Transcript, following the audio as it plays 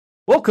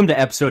Welcome to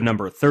episode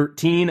number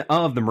 13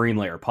 of the Marine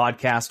Layer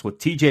podcast with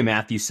TJ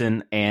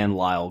Mathewson and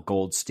Lyle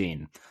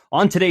Goldstein.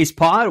 On today's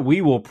pod,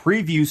 we will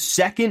preview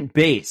second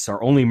base,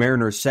 our only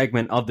Mariners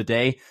segment of the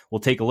day. We'll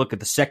take a look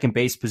at the second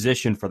base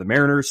position for the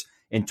Mariners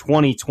in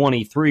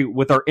 2023.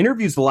 With our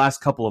interviews the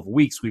last couple of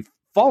weeks, we've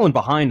fallen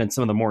behind on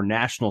some of the more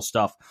national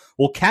stuff.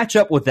 We'll catch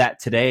up with that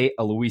today.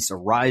 A Luis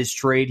Arraez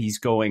trade. He's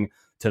going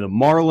to the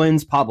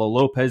Marlins. Pablo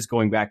Lopez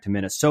going back to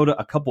Minnesota.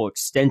 A couple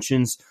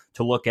extensions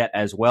to look at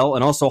as well.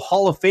 And also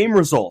Hall of Fame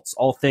results.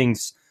 All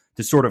things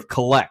to sort of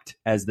collect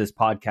as this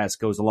podcast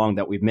goes along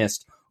that we've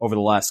missed over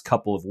the last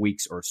couple of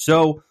weeks or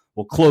so.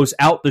 We'll close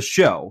out the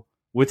show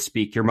with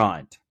Speak Your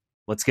Mind.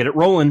 Let's get it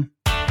rolling.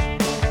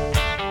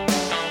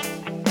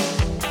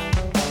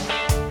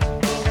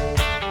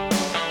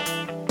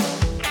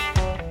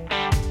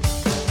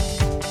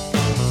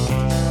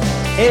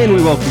 And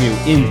we welcome you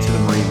into the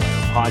Marine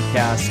Layer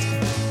podcast.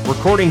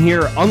 Recording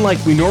here,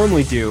 unlike we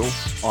normally do,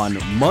 on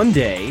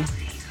Monday,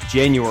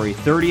 January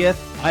 30th.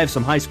 I have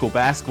some high school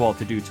basketball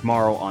to do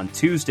tomorrow on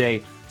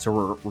Tuesday, so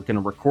we're going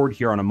to record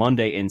here on a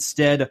Monday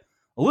instead.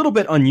 A little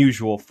bit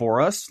unusual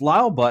for us,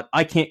 Lyle, but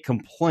I can't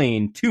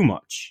complain too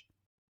much.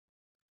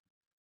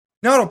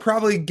 No, it'll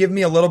probably give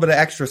me a little bit of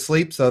extra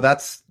sleep, so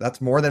that's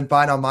more than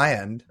fine on my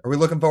end. Are we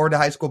looking forward to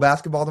high school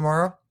basketball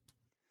tomorrow?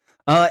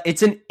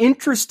 It's an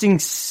interesting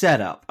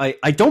setup.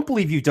 I don't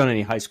believe you've done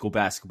any high school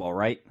basketball,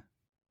 right?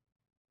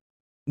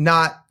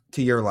 Not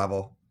to your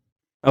level.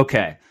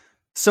 Okay.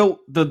 So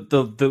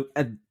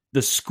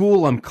the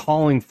school I'm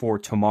calling for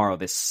tomorrow,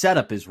 this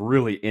setup is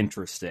really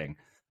interesting.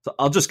 So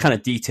I'll just kind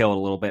of detail it a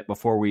little bit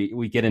before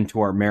we get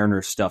into our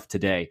Mariners stuff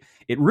today.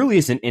 It really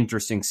is an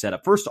interesting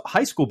setup. First,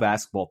 high school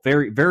basketball,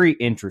 very, very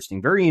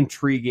interesting, very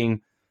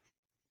intriguing.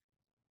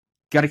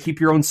 Got to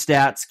keep your own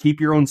stats, keep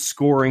your own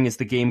scoring as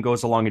the game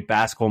goes along in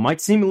basketball. It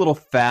might seem a little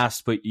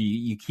fast, but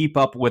you keep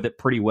up with it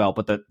pretty well.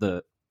 But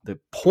the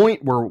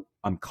point where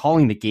I'm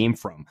calling the game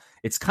from,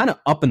 it's kind of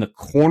up in the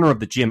corner of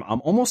the gym.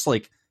 I'm almost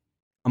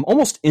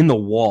in the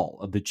wall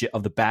of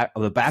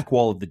the back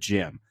wall of the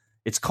gym.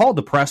 It's called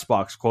the press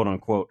box, quote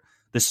unquote.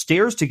 The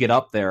stairs to get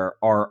up there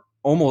are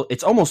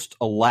almost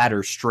a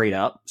ladder straight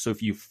up. So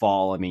if you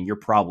fall, I mean, you're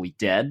probably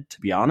dead, to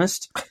be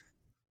honest.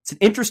 It's an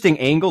interesting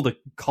angle to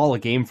call a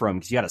game from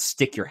because you got to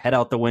stick your head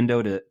out the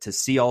window to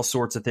see all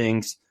sorts of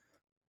things.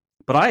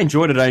 But I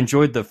enjoyed it. I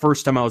enjoyed the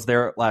first time I was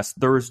there last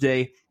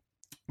Thursday.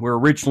 We were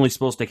originally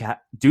supposed to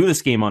do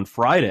this game on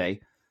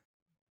Friday,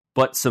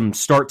 but some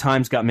start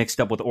times got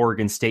mixed up with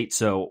Oregon State,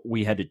 so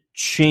we had to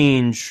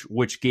change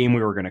which game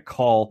we were going to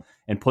call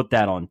and put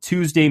that on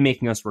Tuesday,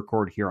 making us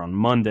record here on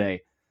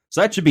Monday.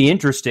 So that should be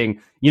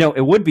interesting. You know,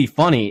 it would be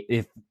funny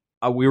if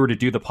we were to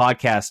do the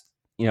podcast.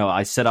 You know,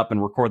 I set up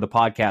and record the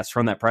podcast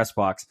from that press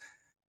box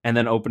and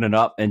then open it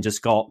up and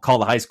just call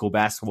the high school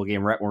basketball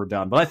game right when we're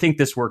done. But I think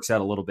this works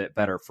out a little bit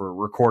better for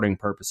recording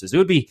purposes. It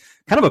would be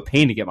kind of a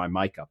pain to get my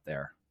mic up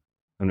there,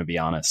 I'm going to be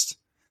honest.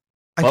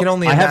 I can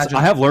only imagine.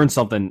 I have learned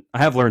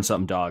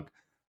something. Dog.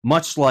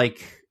 Much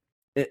like,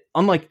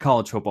 unlike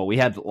college football, we've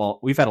had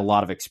a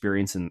lot of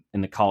experience in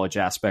the college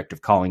aspect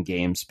of calling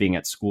games, being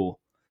at school.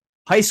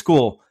 High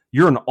school,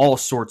 you're in all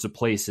sorts of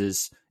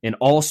places, in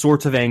all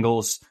sorts of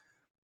angles,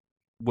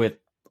 with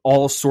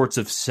all sorts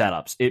of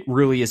setups. It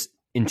really is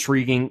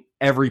intriguing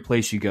every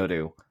place you go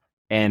to.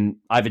 And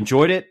I've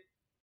enjoyed it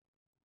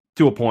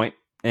to a point,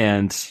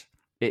 and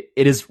it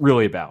is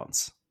really a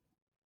balance.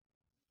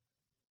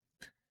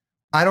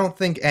 I don't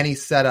think any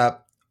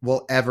setup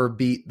will ever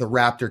beat the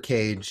Raptor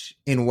cage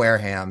in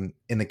Wareham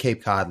in the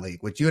Cape Cod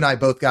League, which you and I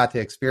both got to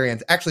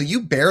experience. Actually,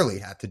 you barely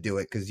had to do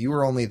it because you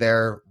were only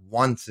there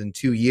once in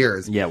 2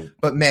 years. Yeah.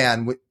 But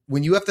man,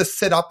 when you have to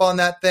sit up on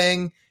that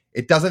thing,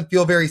 it doesn't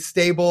feel very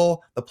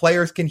stable. The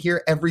players can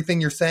hear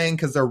everything you're saying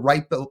because they're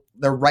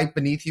right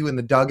beneath you in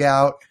the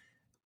dugout.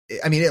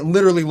 I mean, it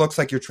literally looks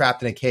like you're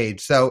trapped in a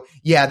cage. So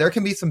yeah, there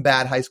can be some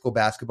bad high school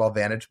basketball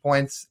vantage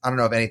points. I don't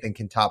know if anything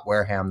can top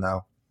Wareham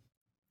though.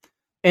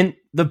 And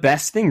the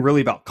best thing really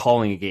about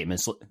calling a game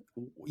is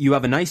you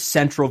have a nice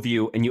central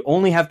view and you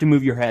only have to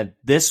move your head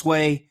this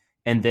way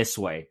and this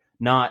way,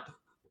 not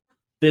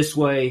this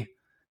way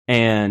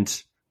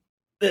and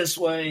this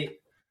way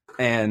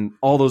and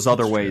all those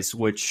other ways,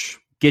 which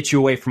get you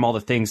away from all the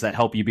things that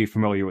help you be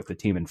familiar with the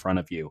team in front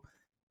of you.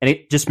 And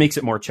it just makes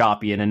it more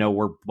choppy. And I know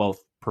we're both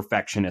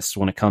perfectionists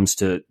when it comes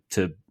to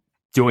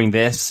doing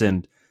this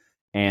and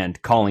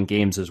calling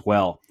games as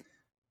well.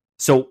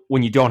 So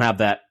when you don't have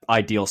that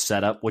ideal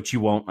setup, which you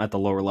won't at the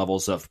lower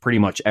levels of pretty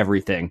much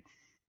everything,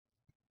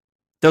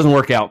 it doesn't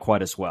work out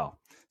quite as well.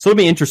 So it'll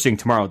be interesting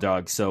tomorrow,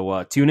 Doug.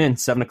 So tune in,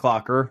 7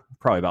 o'clock or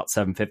probably about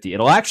 7:50.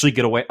 It'll actually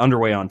get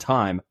underway on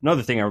time.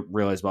 Another thing I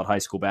realized about high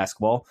school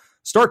basketball,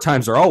 start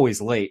times are always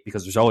late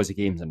because there's always a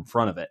game in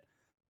front of it.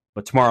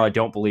 But tomorrow, I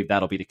don't believe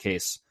that'll be the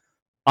case.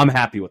 I'm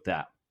happy with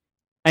that.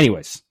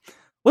 Anyways,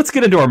 let's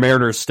get into our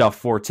Mariners stuff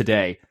for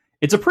today.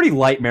 It's a pretty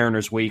light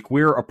Mariners week.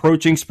 We're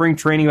approaching spring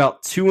training,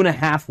 about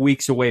 2.5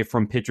 weeks away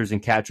from pitchers and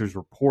catchers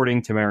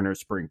reporting to Mariners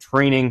spring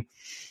training.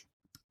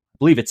 I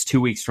believe it's 2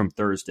 weeks from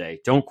Thursday.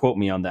 Don't quote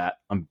me on that.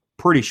 I'm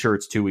pretty sure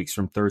it's 2 weeks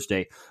from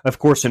Thursday. Of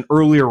course, an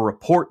earlier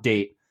report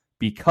date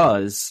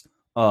because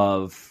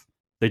of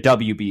the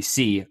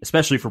WBC,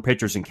 especially for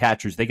pitchers and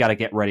catchers. They got to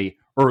get ready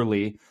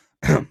early.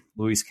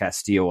 Luis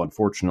Castillo,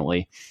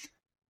 unfortunately,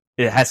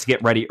 it has to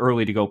get ready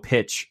early to go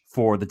pitch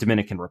for the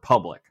Dominican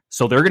Republic.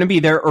 So they're going to be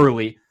there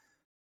early,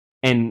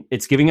 and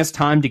it's giving us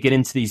time to get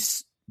into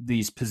these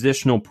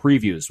positional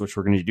previews, which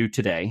we're going to do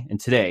today. And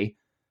today,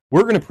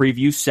 we're going to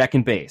preview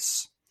second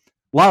base.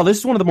 Wow, this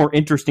is one of the more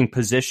interesting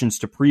positions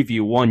to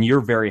preview, one you're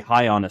very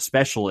high on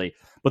especially.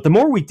 But the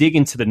more we dig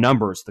into the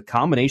numbers, the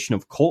combination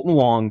of Kolten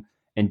Wong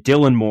and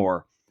Dylan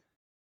Moore,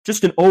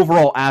 just an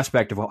overall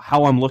aspect of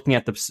how I'm looking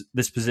at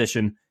this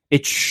position,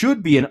 it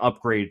should be an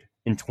upgrade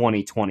in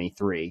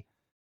 2023.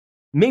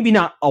 Maybe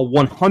not a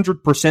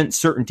 100%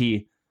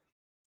 certainty,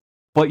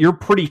 but you're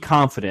pretty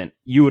confident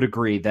you would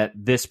agree that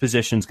this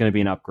position is going to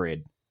be an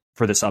upgrade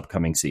for this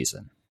upcoming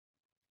season.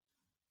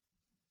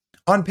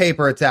 On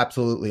paper, it's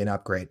absolutely an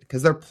upgrade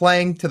because they're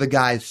playing to the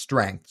guy's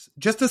strengths.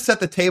 Just to set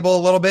the table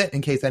a little bit,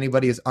 in case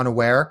anybody is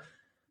unaware,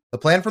 the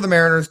plan for the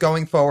Mariners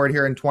going forward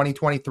here in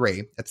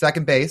 2023, at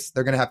second base,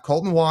 they're going to have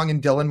Kolten Wong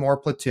and Dylan Moore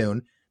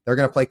platoon. They're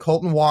going to play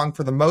Kolten Wong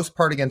for the most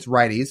part against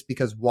righties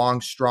because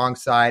Wong's strong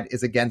side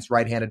is against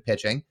right-handed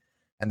pitching.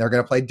 And they're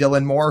going to play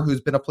Dylan Moore, who's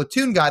been a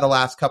platoon guy the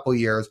last couple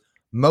years,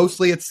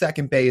 mostly at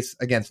second base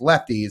against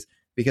lefties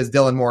because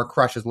Dylan Moore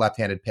crushes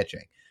left-handed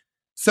pitching.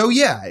 So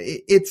yeah,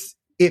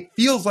 it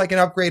feels like an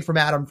upgrade from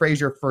Adam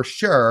Frazier for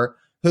sure,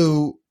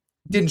 who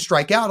didn't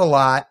strike out a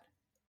lot,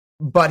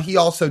 but he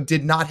also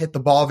did not hit the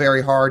ball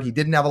very hard. He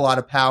didn't have a lot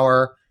of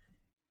power.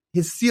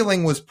 His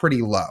ceiling was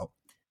pretty low.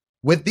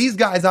 With these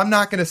guys, I'm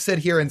not going to sit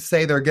here and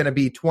say they're going to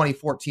be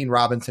 2014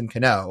 Robinson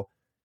Cano,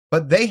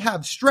 but they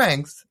have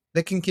strengths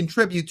that can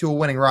contribute to a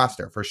winning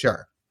roster for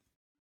sure.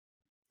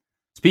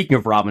 Speaking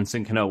of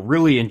Robinson Cano,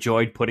 really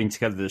enjoyed putting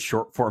together the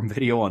short form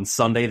video on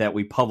Sunday that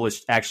we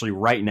published actually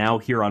right now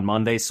here on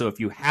Monday. So if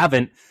you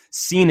haven't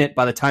seen it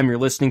by the time you're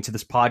listening to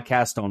this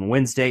podcast on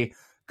Wednesday,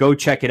 go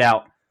check it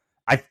out.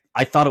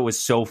 I thought it was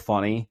so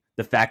funny,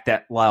 the fact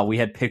that we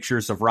had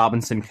pictures of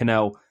Robinson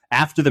Cano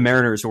after the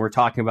Mariners, and we're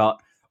talking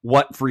about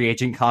what free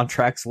agent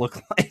contracts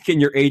look like in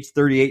your age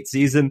 38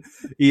 season.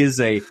 He is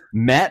a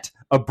Met,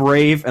 a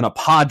Brave, and a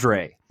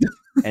Padre.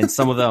 And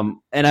some of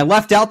them, and I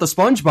left out the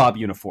SpongeBob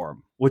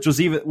uniform, which was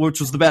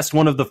the best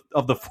one of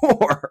the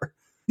four.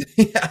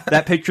 Yeah.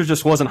 That picture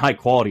just wasn't high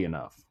quality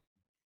enough.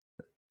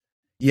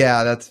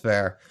 Yeah, that's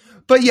fair.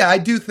 But yeah, I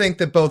do think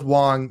that both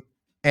Wong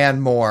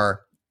and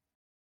Moore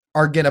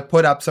are going to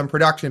put up some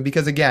production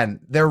because, again,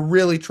 they're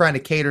really trying to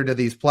cater to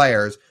these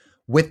players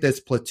with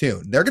this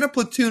platoon. They're going to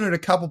platoon at a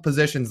couple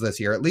positions this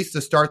year, at least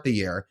to start the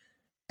year.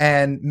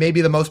 And maybe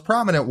the most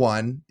prominent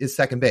one is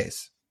second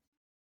base.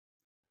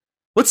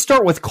 Let's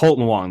start with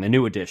Kolten Wong, the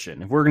new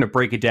addition. If we're going to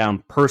break it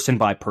down person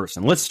by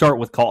person, let's start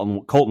with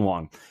Kolten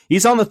Wong.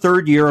 He's on the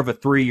third year of a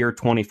 3-year,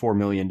 $24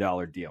 million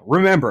deal.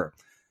 Remember,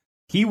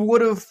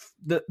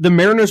 the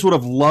Mariners would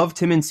have loved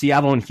him in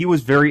Seattle, and he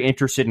was very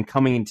interested in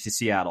coming into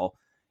Seattle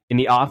in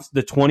the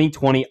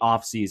 2020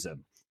 offseason.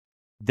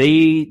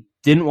 They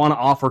didn't want to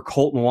offer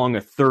Kolten Wong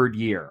a third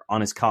year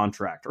on his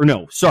contract. Or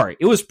no, sorry,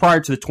 it was prior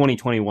to the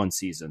 2021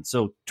 season,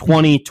 so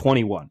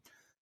 2021.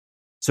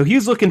 So he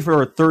was looking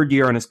for a third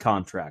year on his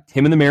contract.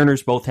 Him and the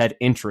Mariners both had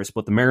interest,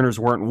 but the Mariners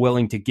weren't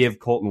willing to give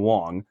Kolten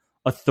Wong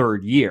a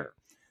third year.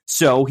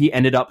 So he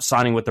ended up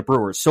signing with the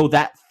Brewers. So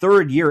that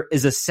third year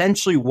is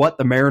essentially what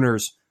the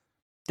Mariners,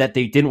 that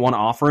they didn't want to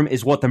offer him,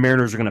 is what the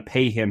Mariners are going to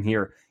pay him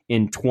here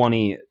in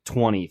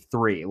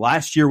 2023.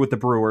 Last year with the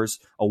Brewers,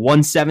 a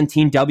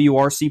 117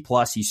 WRC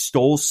plus. He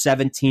stole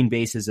 17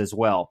 bases as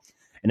well.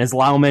 And as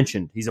Lyle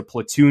mentioned, he's a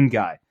platoon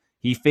guy.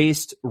 He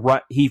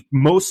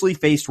mostly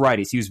faced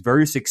righties. He was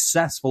very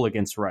successful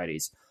against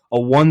righties. A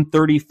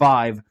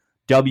 135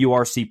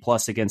 WRC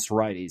plus against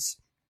righties.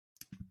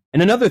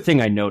 And another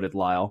thing I noted,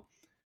 Lyle,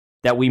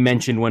 that we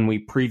mentioned when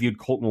we previewed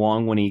Kolten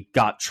Wong when he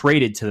got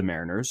traded to the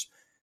Mariners,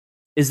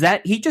 is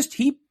that he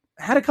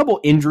had a couple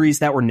injuries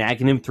that were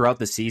nagging him throughout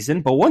the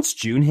season, but once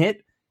June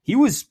hit, he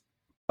was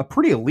a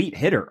pretty elite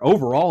hitter.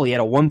 Overall, he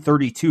had a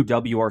 132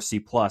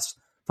 WRC plus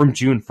from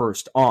June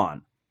 1st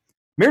on.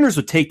 Mariners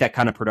would take that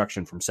kind of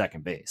production from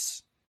second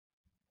base.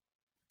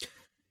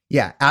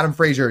 Yeah, Adam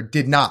Frazier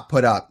did not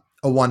put up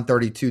a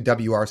 132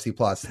 WRC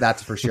plus,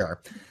 that's for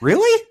sure.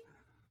 Really?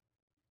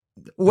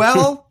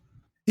 Well,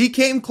 he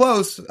came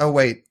close. Oh,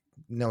 wait.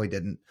 No, he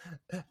didn't.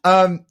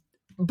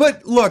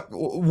 But look,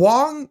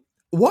 Wong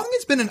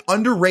has been an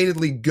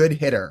underratedly good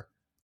hitter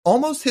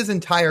almost his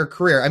entire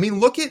career. I mean,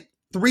 look at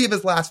 3 of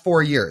his last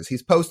 4 years.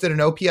 He's posted an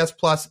OPS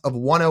plus of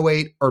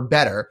 108 or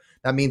better.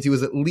 That means he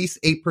was at least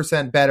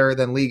 8% better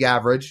than league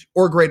average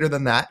or greater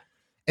than that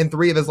in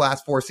 3 of his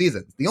last 4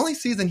 seasons. The only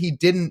season he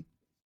didn't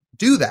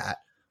do that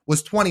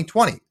was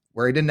 2020,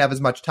 where he didn't have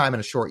as much time in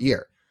a short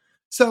year.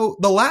 So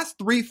the last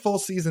 3 full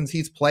seasons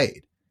he's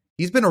played,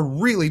 he's been a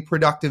really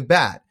productive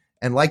bat.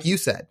 And like you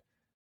said,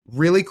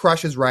 really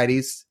crushes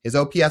righties. His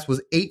OPS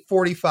was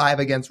 845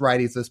 against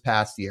righties this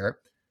past year.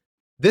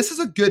 This is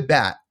a good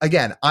bat.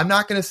 Again, I'm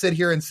not going to sit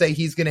here and say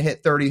he's going to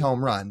hit 30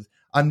 home runs.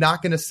 I'm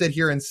not going to sit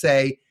here and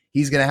say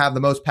he's going to have the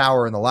most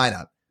power in the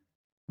lineup.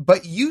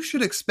 But you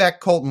should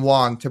expect Colton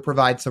Wong to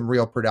provide some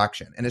real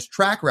production, and his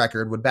track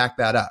record would back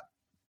that up.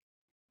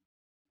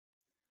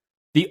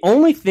 The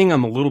only thing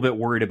I'm a little bit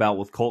worried about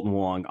with Colton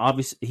Wong,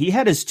 obviously, he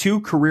had his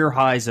 2 career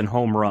highs in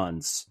home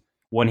runs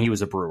when he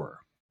was a Brewer.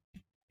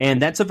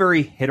 And that's a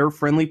very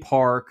hitter-friendly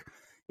park.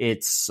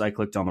 I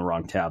clicked on the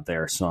wrong tab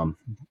there, so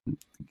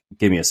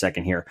give me a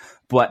second here.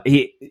 But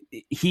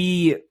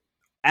he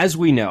as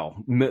we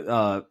know,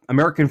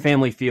 American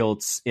Family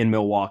Fields in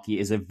Milwaukee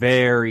is a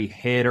very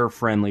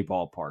hitter-friendly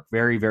ballpark.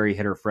 Very, very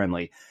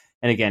hitter-friendly.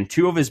 And again,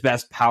 2 of his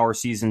best power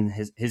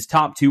seasons, his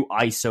top 2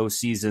 ISO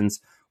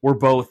seasons were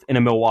both in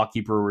a Milwaukee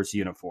Brewers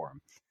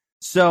uniform.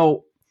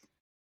 So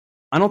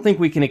I don't think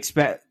we can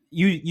expect,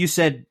 you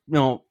said,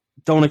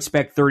 don't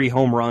expect 30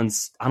 home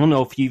runs. I don't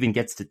know if he even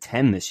gets to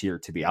 10 this year,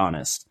 to be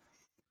honest,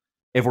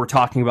 if we're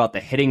talking about the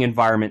hitting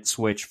environment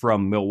switch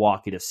from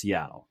Milwaukee to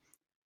Seattle.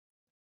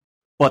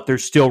 But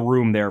there's still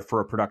room there for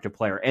a productive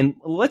player. And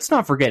let's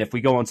not forget, if we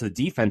go onto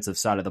the defensive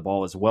side of the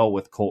ball as well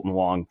with Colton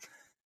Wong,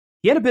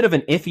 he had a bit of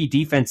an iffy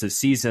defensive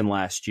season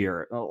last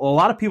year. A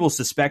lot of people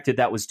suspected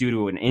that was due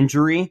to an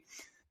injury.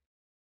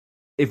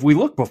 If we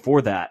look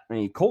before that,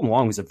 Colton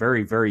Wong was a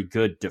very, very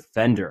good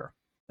defender.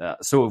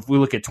 So if we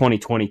look at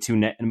 2022,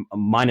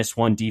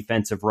 -1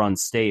 defensive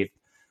runs saved.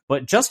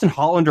 But Justin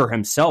Hollander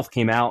himself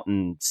came out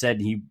and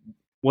said he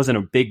wasn't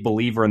a big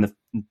believer in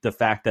the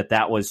fact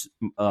that was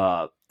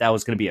going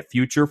to be a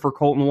future for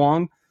Colton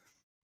Wong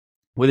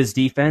with his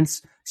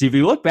defense. So if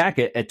you look back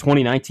at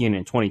 2019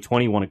 and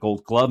 2020, won a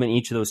Gold Glove in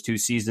each of those 2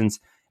 seasons.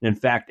 And in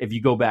fact, if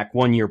you go back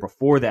 1 year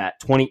before that,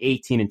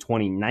 2018 and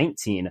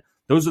 2019,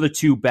 those are the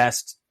 2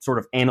 best sort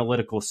of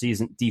analytical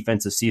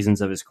defensive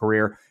seasons of his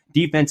career.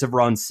 Defensive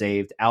runs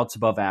saved, outs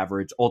above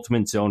average,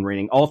 ultimate zone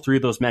rating. All 3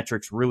 of those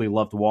metrics really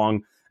loved Wong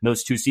in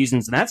those 2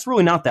 seasons. And that's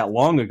really not that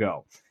long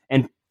ago.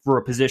 And for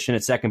a position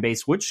at second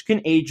base, which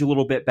can age a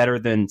little bit better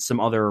than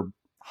some other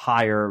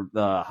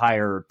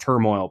higher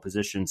turmoil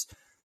positions,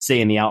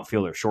 say in the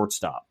outfield or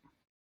shortstop.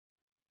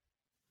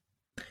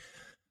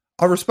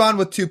 I'll respond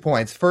with 2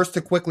 points. First,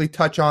 to quickly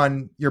touch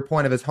on your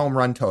point of his home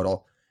run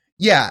total.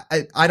 Yeah,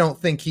 I don't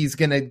think he's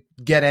going to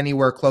get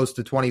anywhere close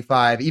to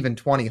 25, even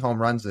 20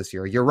 home runs this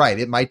year. You're right.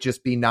 It might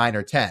just be 9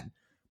 or 10.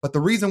 But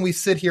the reason we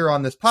sit here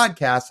on this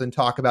podcast and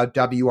talk about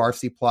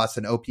WRC plus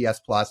and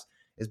OPS plus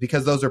is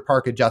because those are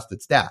park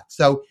adjusted stats.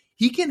 So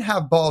he can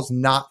have balls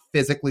not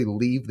physically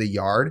leave the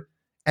yard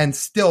and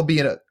still be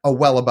a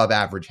well above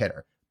average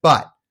hitter.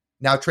 But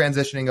now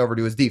transitioning over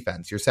to his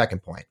defense, your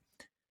second point.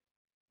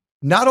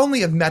 Not only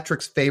have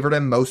metrics favored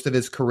him most of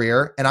his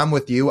career, and I'm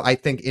with you, I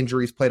think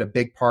injuries played a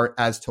big part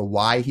as to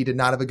why he did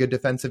not have a good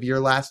defensive year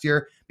last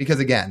year, because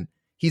again,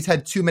 he's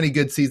had too many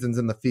good seasons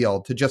in the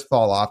field to just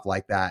fall off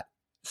like that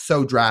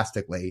so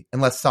drastically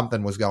unless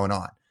something was going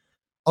on.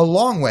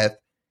 Along with,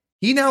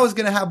 he now is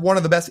going to have one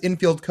of the best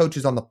infield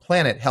coaches on the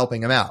planet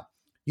helping him out.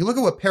 You look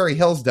at what Perry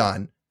Hill's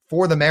done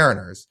for the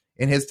Mariners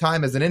in his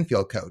time as an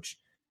infield coach.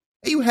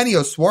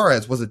 Eugenio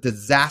Suarez was a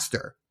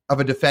disaster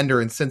of a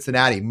defender in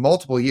Cincinnati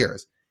multiple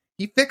years.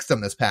 He fixed them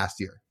this past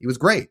year. He was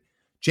great.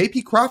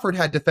 J.P. Crawford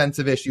had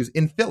defensive issues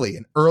in Philly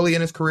and early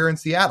in his career in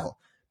Seattle.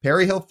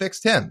 Perry Hill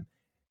fixed him.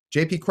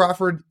 J.P.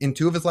 Crawford, in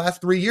 2 of his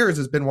last 3 years,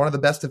 has been one of the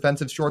best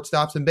defensive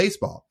shortstops in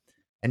baseball.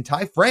 And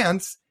Ty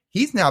France,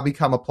 he's now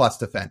become a plus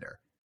defender.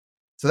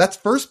 So that's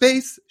first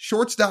base,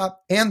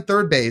 shortstop, and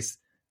third base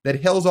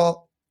that Hill's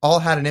all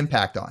had an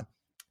impact on.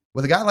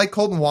 With a guy like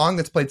Colton Wong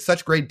that's played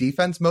such great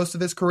defense most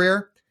of his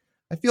career,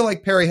 I feel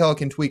like Perry Hill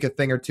can tweak a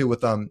thing or 2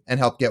 with them and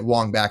help get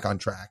Wong back on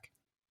track.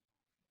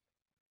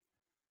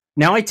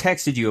 Now, I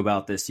texted you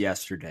about this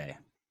yesterday,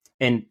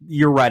 and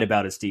you're right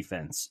about his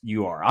defense.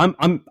 You are.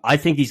 I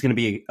think he's going to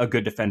be a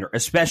good defender,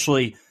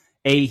 especially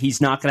he's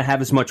not going to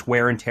have as much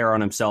wear and tear on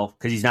himself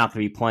because he's not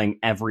going to be playing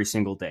every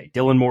single day.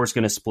 Dylan Moore's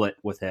going to split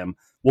with him.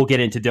 We'll get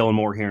into Dylan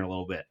Moore here in a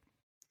little bit.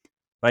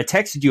 But I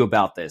texted you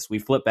about this. We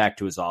flip back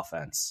to his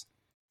offense.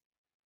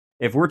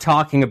 If we're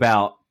talking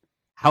about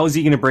how is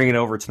he going to bring it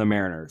over to the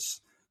Mariners,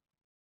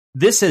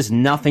 this has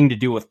nothing to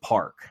do with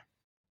Park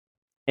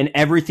and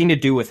everything to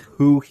do with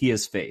who he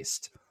has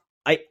faced.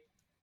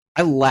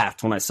 I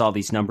laughed when I saw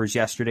these numbers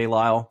yesterday,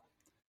 Lyle.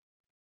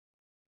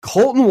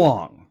 Colton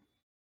Wong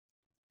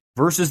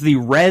versus the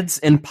Reds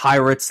and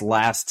Pirates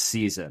last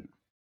season.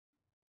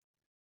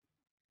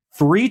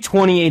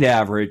 328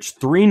 average,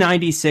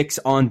 396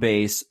 on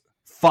base,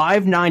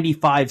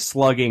 595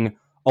 slugging,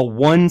 a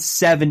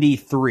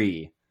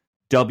 173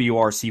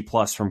 WRC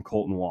plus from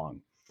Colton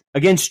Wong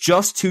against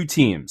just 2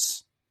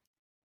 teams.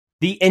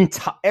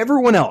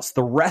 Everyone else,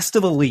 the rest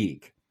of the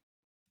league,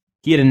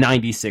 he had a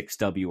 96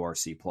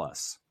 WRC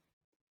plus.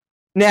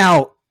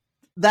 Now,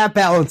 that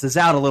balances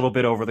out a little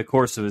bit over the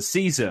course of a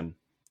season.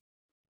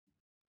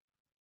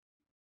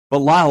 But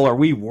Lyle, are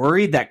we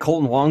worried that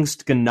Colton Wong's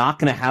not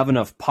going to have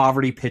enough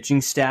poverty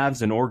pitching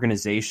staffs and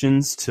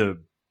organizations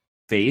to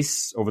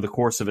face over the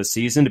course of a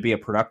season to be a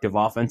productive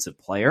offensive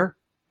player?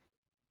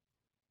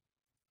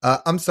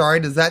 I'm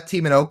sorry, does that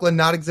team in Oakland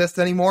not exist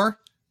anymore?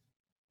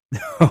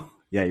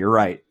 Yeah, you're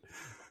right.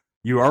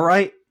 You are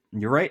right.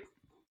 You're right.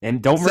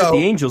 And don't hurt So, the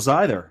Angels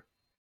either.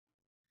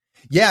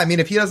 yeah, I mean,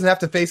 if he doesn't have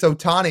to face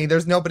Ohtani,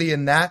 there's nobody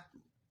in that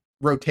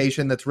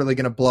rotation that's really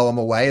going to blow him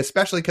away,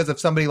 especially because if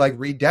somebody like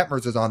Reed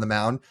Detmers is on the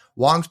mound,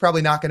 Wong's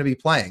probably not going to be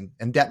playing,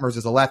 and Detmers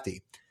is a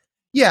lefty.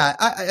 Yeah,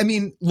 I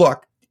mean,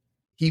 look,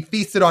 he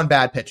feasted on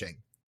bad pitching.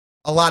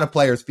 A lot of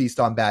players feast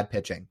on bad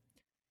pitching.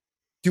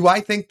 Do I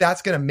think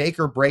that's going to make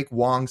or break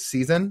Wong's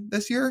season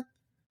this year?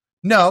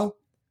 No.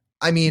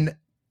 I mean,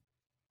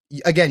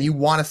 again, you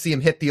want to see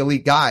him hit the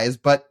elite guys,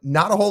 but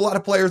not a whole lot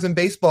of players in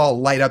baseball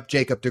light up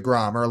Jacob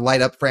deGrom or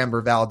light up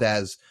Framber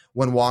Valdez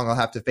when Wong will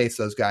have to face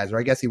those guys. Or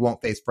I guess he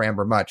won't face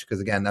Framber much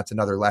because, again, that's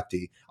another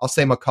lefty. I'll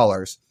say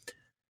McCullers.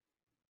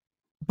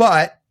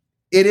 But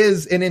it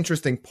is an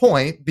interesting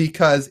point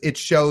because it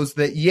shows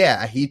that,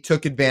 yeah, he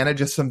took advantage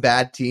of some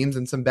bad teams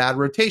and some bad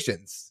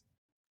rotations.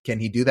 Can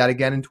he do that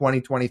again in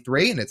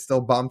 2023 and it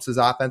still bumps his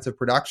offensive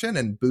production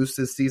and boosts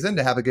his season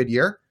to have a good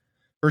year?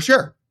 For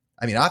sure.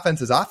 I mean,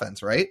 offense is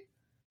offense, right?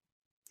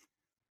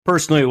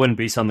 Personally, it wouldn't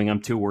be something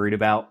I'm too worried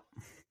about.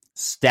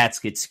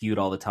 Stats get skewed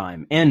all the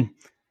time. And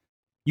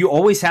you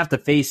always have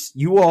to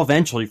you will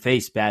eventually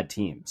face bad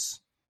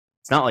teams.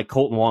 It's not like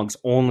Colton Wong's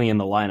only in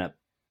the lineup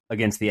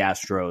against the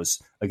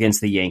Astros,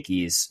 against the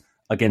Yankees,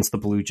 against the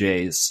Blue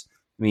Jays.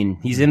 I mean,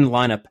 he's in the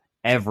lineup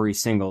every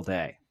single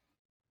day.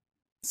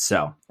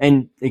 So,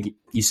 and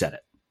you said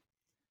it.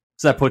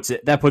 So that puts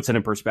it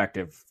in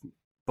perspective.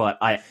 But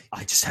I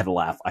just had to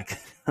laugh.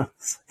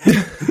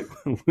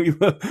 We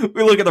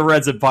look at the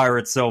Reds and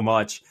Pirates so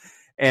much,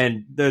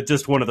 and they're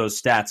just one of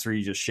those stats where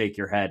you just shake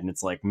your head, and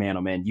it's like, man,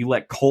 oh man, you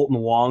let Colton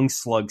Wong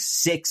slug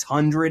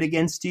 600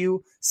 against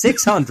you?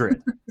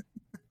 600.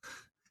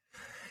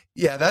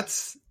 Yeah,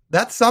 that's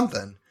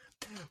something.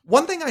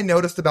 One thing I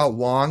noticed about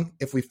Wong,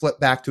 if we flip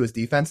back to his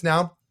defense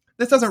now,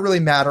 this doesn't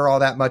really matter all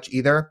that much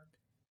either.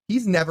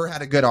 He's never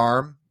had a good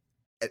arm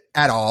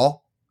at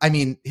all. I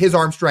mean, his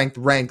arm strength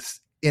ranks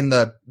in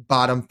the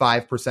bottom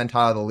 5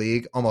 percentile of the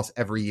league almost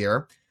every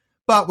year.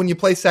 But when you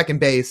play second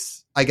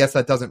base, I guess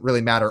that doesn't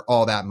really matter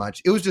all that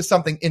much. It was just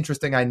something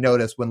interesting I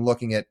noticed when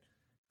looking at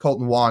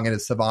Colton Wong and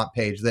his Savant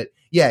page that,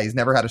 yeah, he's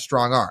never had a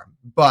strong arm,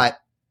 but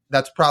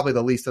that's probably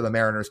the least of the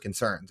Mariners'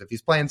 concerns. If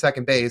he's playing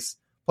second base,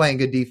 playing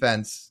good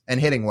defense, and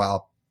hitting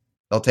well,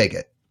 they'll take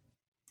it.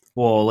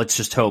 Well, let's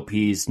just hope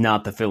he's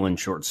not the fill-in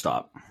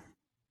shortstop.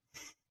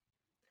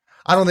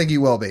 I don't think he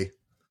will be.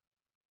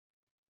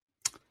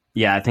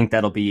 Yeah, I think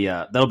that'll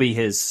be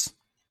his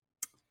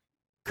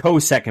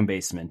co-second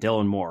baseman,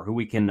 Dylan Moore, who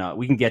we can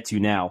get to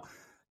now.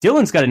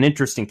 Dylan's got an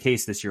interesting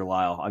case this year,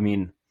 Lyle. I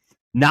mean,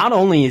 not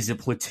only is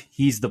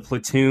he's the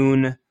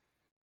platoon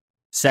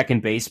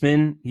second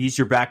baseman, he's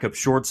your backup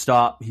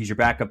shortstop, he's your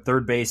backup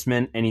third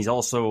baseman, and he's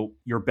also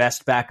your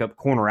best backup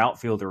corner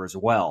outfielder as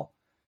well.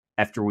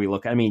 After we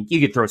look, I mean, you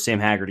could throw Sam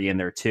Haggerty in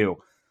there too,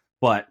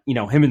 but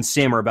him and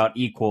Sam are about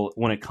equal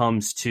when it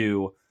comes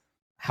to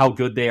how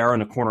good they are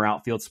in a corner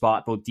outfield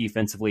spot, both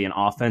defensively and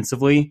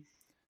offensively.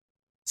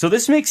 So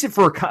this makes it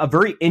for a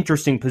very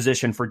interesting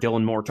position for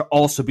Dylan Moore to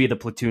also be the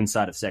platoon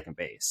side of second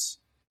base.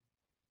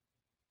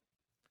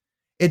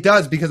 It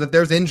does, because if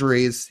there's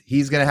injuries,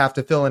 he's going to have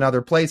to fill in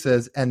other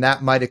places, and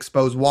that might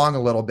expose Wong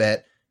a little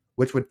bit,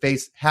 which would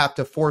have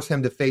to force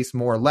him to face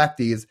more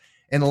lefties,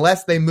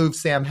 unless they move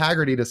Sam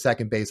Haggerty to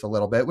second base a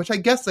little bit, which I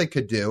guess they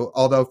could do,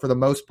 although for the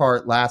most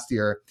part last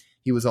year,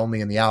 he was only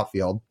in the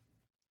outfield.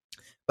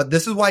 But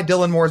this is why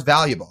Dylan Moore is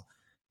valuable.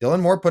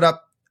 Dylan Moore put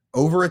up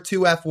over a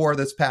 2F WAR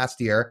this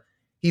past year.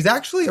 He's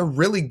actually a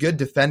really good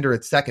defender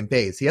at second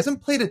base. He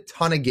hasn't played a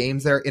ton of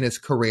games there in his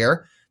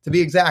career. To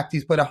be exact,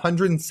 he's played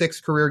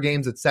 106 career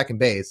games at second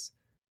base.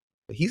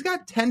 But he's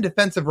got 10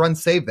 defensive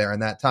runs saved there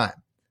in that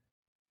time.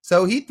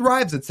 So he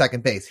thrives at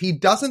second base. He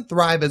doesn't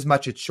thrive as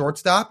much at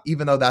shortstop,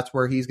 even though that's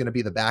where he's going to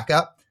be the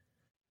backup.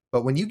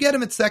 But when you get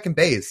him at second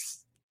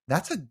base,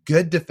 that's a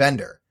good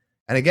defender.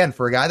 And again,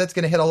 for a guy that's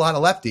going to hit a lot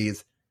of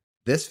lefties,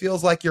 this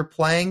feels like you're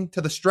playing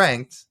to the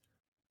strengths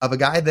of a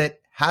guy that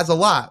has a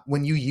lot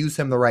when you use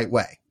him the right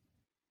way.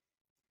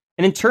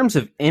 And in terms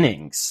of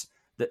innings,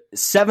 the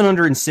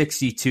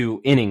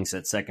 762 innings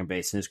at second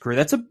base in his career,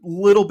 that's a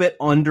little bit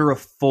under a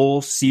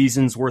full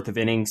season's worth of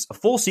innings. A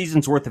full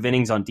season's worth of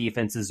innings on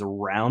defense is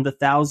around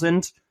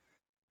 1,000.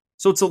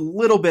 So it's a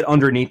little bit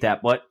underneath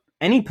that, but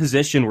any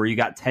position where you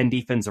got 10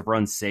 defensive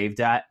runs saved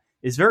at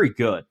is very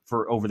good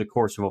for over the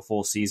course of a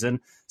full season.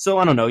 So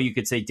I don't know, you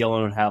could say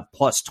Dylan would have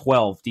plus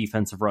 12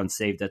 defensive runs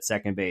saved at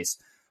second base.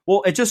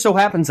 Well, it just so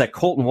happens that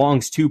Colton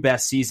Wong's two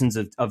best seasons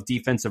of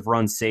defensive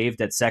runs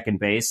saved at second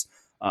base,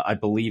 I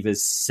believe it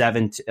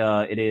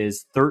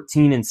is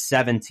 13 and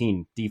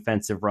 17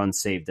 defensive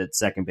runs saved at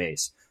second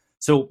base.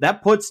 So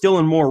that puts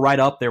Dylan Moore right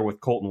up there with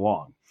Colton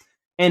Wong.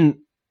 And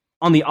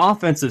on the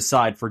offensive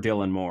side for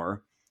Dylan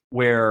Moore,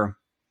 where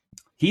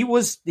he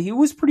was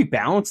pretty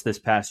balanced this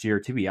past year,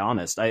 to be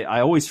honest. I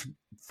always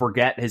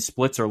forget his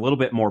splits are a little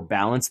bit more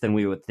balanced than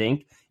we would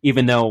think,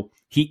 even though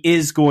he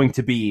is going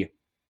to be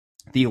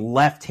the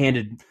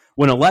left-handed.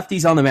 When a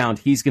lefty's on the mound,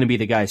 he's going to be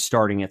the guy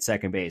starting at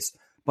second base.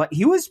 But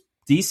he was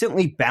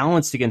decently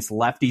balanced against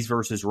lefties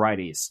versus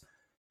righties.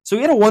 So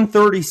he had a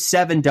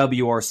 137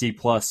 WRC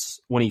plus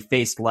when he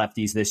faced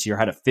lefties this year,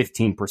 had a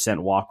 15%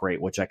 walk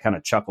rate, which I kind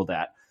of chuckled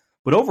at.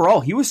 But overall,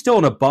 he was still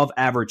an above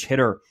average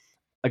hitter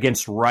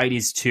against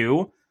righties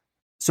too.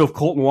 So if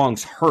Colton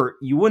Wong's hurt,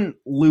 you wouldn't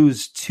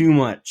lose too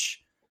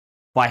much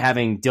by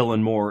having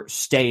Dylan Moore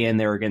stay in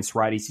there against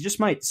righties. He just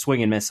might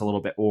swing and miss a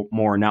little bit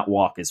more and not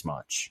walk as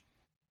much.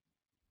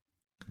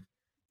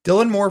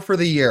 Dylan Moore for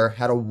the year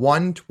had a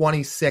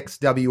 126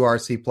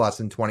 WRC plus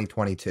in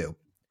 2022.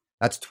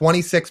 That's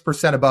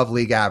 26% above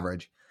league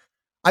average.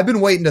 I've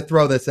been waiting to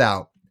throw this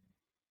out.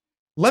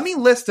 Let me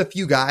list a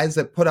few guys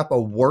that put up a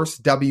worse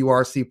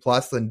WRC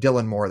plus than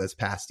Dylan Moore this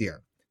past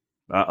year.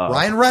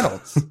 Ryan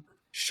Reynolds,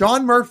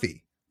 Sean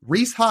Murphy,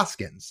 Rhys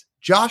Hoskins,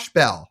 Josh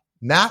Bell,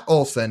 Matt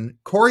Olson,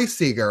 Corey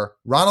Seager,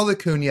 Ronald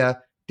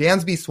Acuna,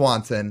 Dansby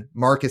Swanson,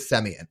 Marcus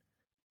Semien.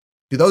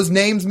 Do those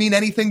names mean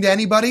anything to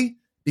anybody?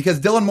 Because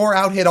Dylan Moore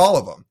out-hit all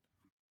of them.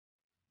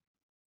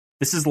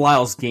 This is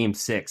Lyle's game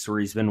 6, where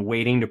he's been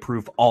waiting to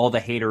prove all the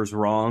haters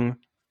wrong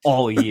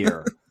all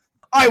year.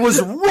 I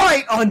was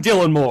right on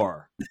Dylan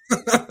Moore.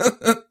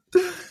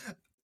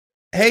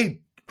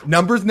 Hey,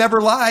 numbers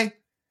never lie.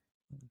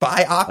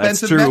 By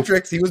offensive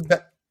metrics, he was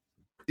better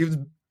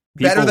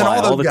than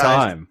all those guys.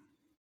 Time.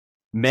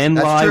 Men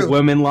That's lie, true.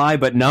 women lie,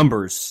 but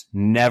numbers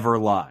never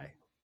lie.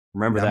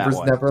 Remember numbers that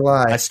one. Never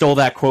lie. I stole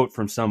that quote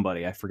from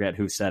somebody. I forget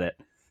who said it.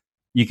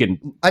 You can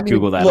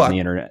Google that on the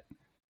internet.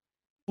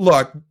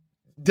 Look,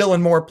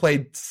 Dylan Moore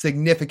played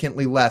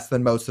significantly less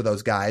than most of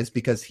those guys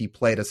because he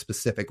played a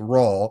specific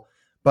role.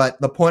 But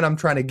the point I'm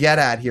trying to get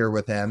at here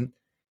with him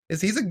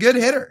is he's a good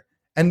hitter.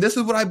 And this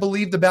is what I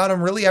believed about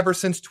him really ever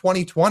since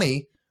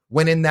 2020,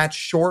 when in that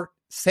short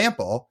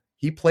sample,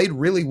 he played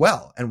really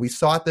well. And we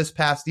saw it this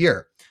past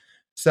year.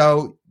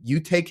 So you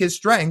take his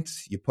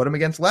strengths, you put him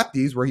against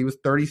lefties where he was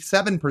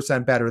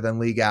 37% better than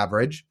league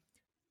average,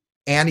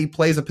 and he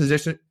plays a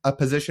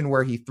position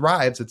where he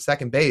thrives at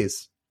second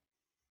base.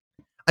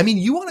 I mean,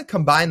 you want to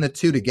combine the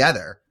two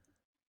together.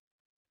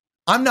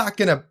 I'm not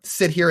going to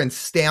sit here and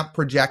stamp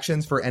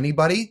projections for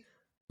anybody,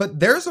 but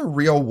there's a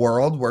real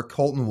world where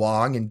Colton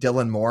Wong and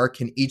Dylan Moore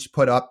can each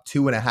put up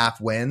 2.5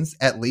 wins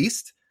at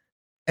least.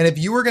 And if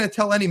you were going to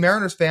tell any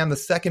Mariners fan the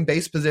second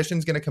base position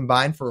is going to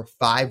combine for a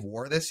 5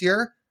 WAR this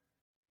year,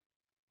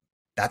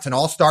 that's an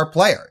all-star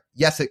player.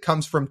 Yes, it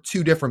comes from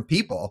 2 different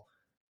people,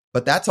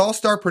 but that's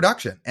all-star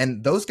production.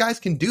 And those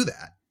guys can do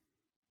that.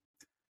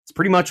 It's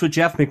pretty much what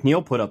Jeff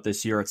McNeil put up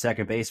this year at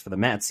second base for the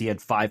Mets. He had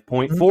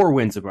 5.4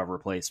 wins above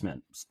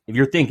replacement. If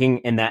you're thinking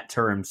in that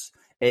terms,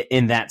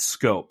 in that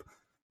scope.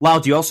 Lyle,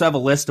 do you also have a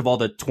list of all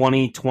the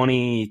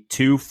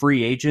 2022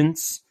 free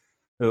agents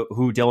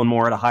who Dylan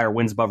Moore had a higher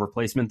wins above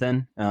replacement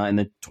than in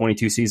the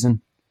 22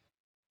 season?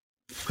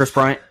 Chris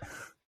Bryant?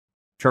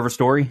 Trevor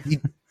Story?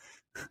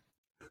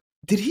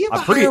 Did he have a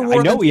higher one?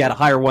 I know he had a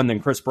higher one than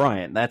Chris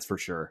Bryant, that's for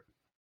sure.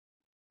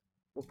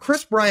 Well,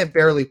 Chris Bryant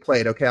barely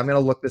played. Okay, I'm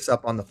going to look this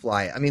up on the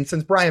fly. I mean,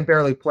 since Bryant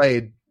barely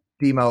played,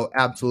 Demo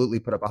absolutely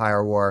put up a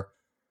higher WAR.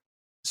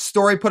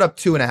 Story put up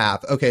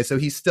 2.5. Okay, so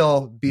he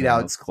still beat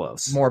out that's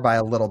close. More by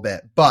a little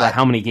bit. But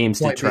how many games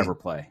did Trevor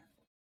play?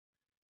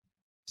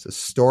 So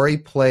Story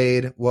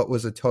played, what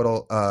was a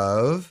total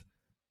of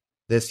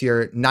this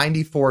year?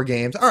 94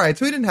 games. All right,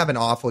 so he didn't have an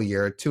awful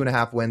year.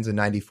 2.5 wins in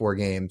 94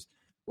 games,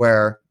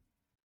 where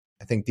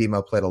I think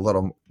Demo played a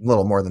little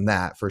more than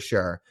that for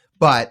sure.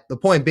 But the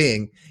point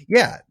being,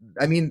 yeah,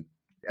 I mean,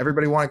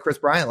 everybody wanted Chris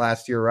Bryant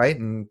last year, right?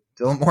 And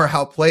Dylan Moore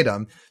outplayed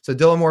him. So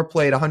Dylan Moore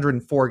played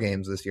 104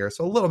 games this year,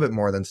 so a little bit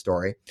more than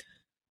Story.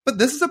 But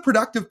this is a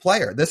productive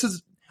player.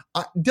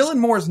 Dylan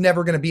Moore is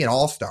never going to be an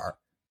all-star,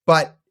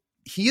 but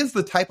he is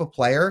the type of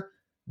player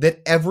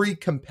that every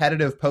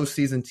competitive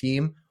postseason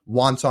team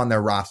wants on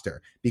their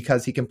roster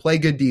because he can play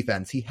good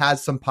defense. He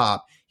has some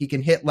pop. He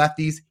can hit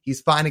lefties.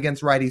 He's fine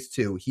against righties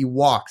too. He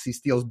walks. He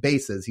steals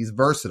bases. He's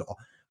versatile.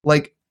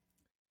 Like,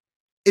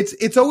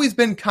 it's always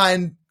been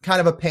kind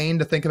of a pain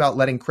to think about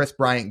letting Chris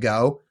Bryant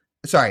go.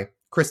 Sorry,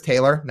 Chris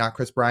Taylor, not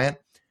Chris Bryant.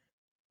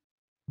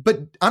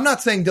 But I'm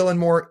not saying Dylan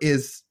Moore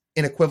is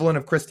an equivalent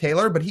of Chris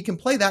Taylor, but he can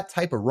play that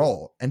type of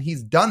role. And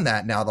he's done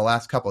that now the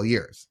last couple of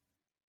years.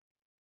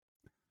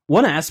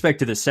 One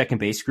aspect of the second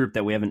base group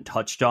that we haven't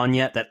touched on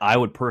yet that I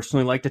would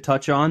personally like to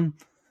touch on,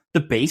 the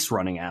base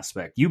running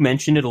aspect. You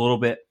mentioned it a little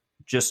bit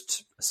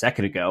just a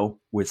second ago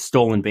with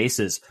stolen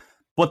bases,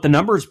 but the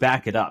numbers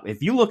back it up.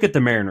 If you look at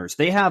the Mariners,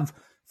 they have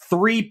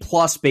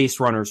 3+ base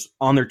runners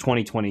on their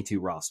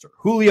 2022 roster.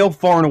 Julio,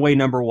 far and away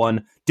number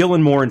 1,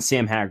 Dylan Moore and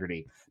Sam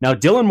Haggerty. Now,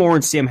 Dylan Moore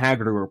and Sam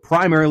Haggerty were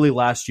primarily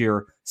last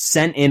year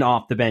sent in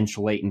off the bench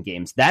late in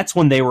games. That's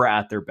when they were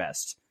at their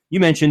best. You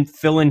mentioned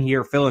fill in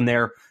here, fill in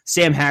there.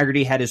 Sam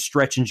Haggerty had his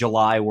stretch in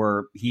July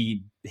where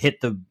he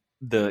hit the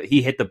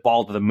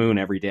ball to the moon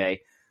every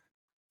day.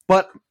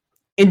 But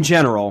in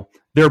general,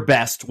 their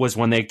best was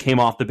when they came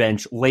off the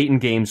bench late in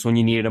games when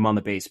you needed them on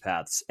the base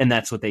paths. And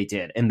that's what they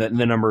did. And the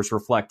numbers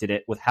reflected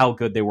it with how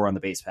good they were on the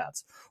base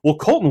paths. Well,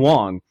 Colton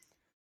Wong,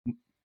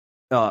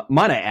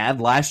 might I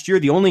add, last year,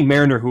 the only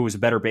Mariner who was a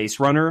better base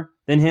runner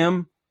than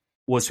him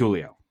was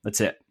Julio. That's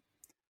it.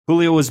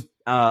 Julio was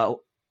a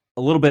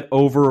a little bit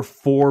over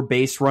 4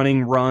 base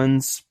running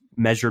runs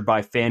measured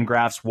by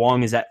Fangraphs.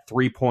 Wong is at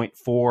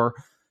 3.4.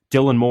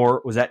 Dylan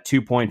Moore was at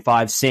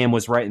 2.5. Sam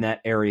was right in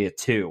that area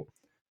too.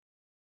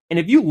 And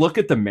if you look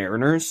at the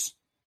Mariners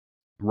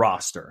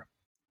roster,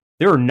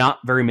 there are not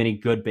very many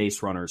good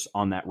base runners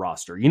on that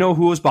roster. You know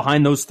who was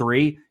behind those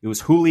 3? It was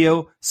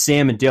Julio,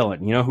 Sam, and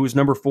Dylan. You know who's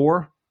number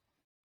 4?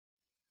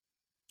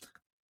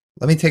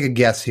 Let me take a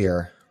guess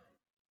here.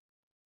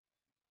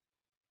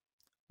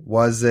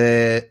 Was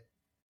it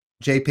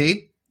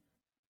JP?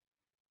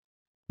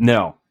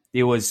 No,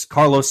 it was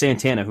Carlos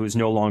Santana, who is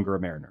no longer a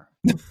Mariner.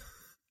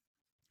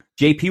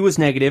 JP was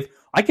negative.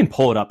 I can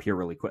pull it up here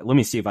really quick. Let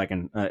me see if I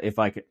can.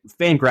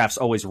 Fangraphs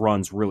always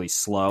runs really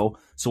slow,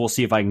 so we'll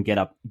see if I can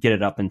get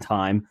it up in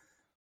time.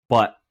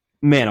 But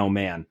man, oh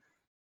man,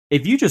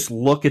 if you just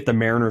look at the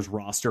Mariners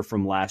roster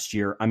from last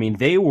year, I mean,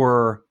 they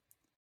were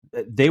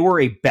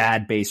a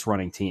bad base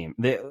running team.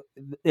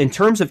 In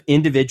terms of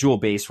individual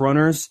base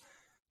runners,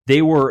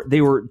 they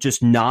were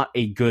just not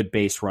a good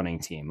base running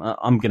team.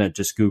 I'm gonna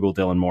just Google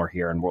Dylan Moore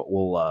here, and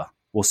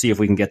we'll see if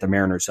we can get the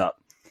Mariners up.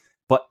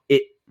 But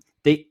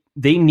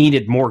they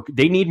need more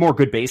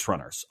good base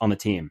runners on the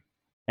team,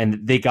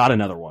 and they got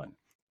another one.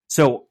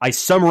 So I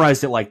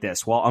summarized it like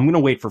this. Well, I'm going to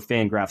wait for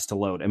Fangraphs to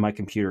load, and my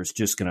computer is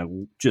just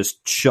going to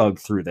chug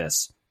through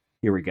this.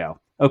 Here we go.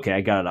 Okay,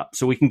 I got it up.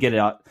 So we can get it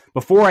out.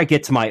 Before I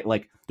get to my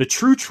the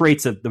true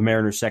traits of the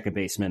Mariners second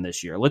baseman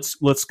this year, let's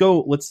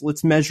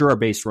measure our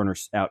base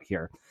runners out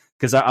here,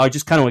 because I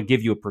just kind of want to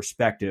give you a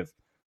perspective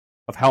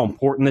of how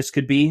important this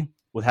could be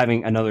with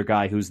having another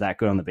guy who's that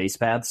good on the base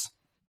paths.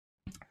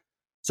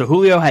 So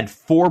Julio had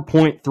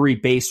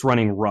 4.3 base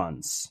running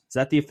runs. Is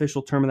that the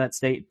official term of that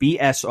state?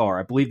 BSR.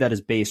 I believe that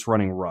is base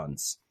running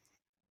runs.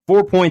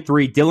 4.3.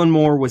 Dylan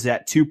Moore was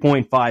at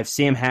 2.5.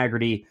 Sam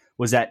Haggerty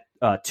was at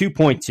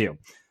 2.2.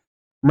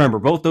 Remember,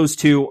 both those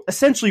two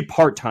essentially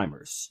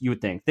part-timers, you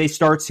would think. They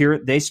start here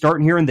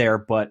and there,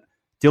 but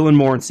Dylan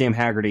Moore and Sam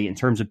Haggerty, in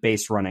terms of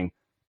base running,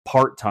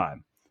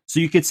 part-time. So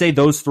you could say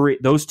those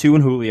two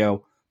and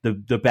Julio,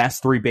 the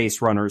best 3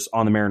 base runners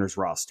on the Mariners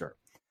roster.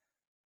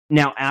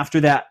 Now,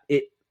 after that,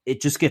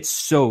 it just gets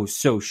so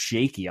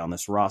shaky on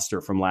this roster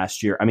from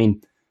last year. I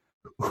mean,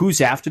 who's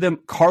after them?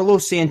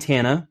 Carlos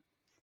Santana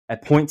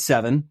at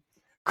 0.7,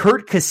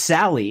 Kurt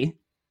Casale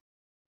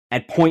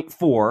at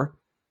 0.4,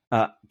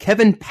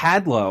 Kevin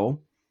Padlo,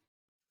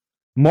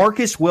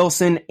 Marcus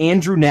Wilson,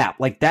 Andrew Knapp.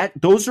 Like that,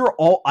 those are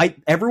all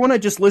everyone I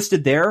just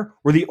listed there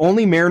were the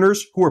only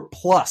Mariners who were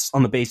plus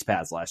on the base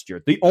paths last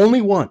year. The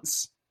only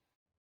ones.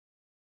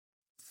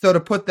 So to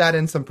put that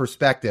in some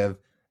perspective,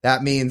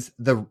 that means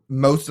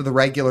most of the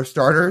regular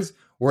starters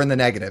were in the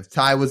negative.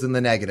 Ty was in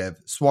the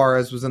negative.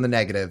 Suarez was in the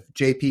negative.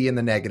 JP in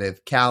the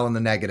negative. Cal in the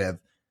negative.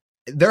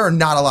 There are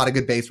not a lot of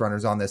good base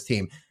runners on this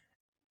team.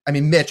 I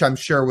mean, Mitch, I'm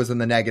sure, was in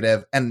the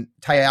negative, and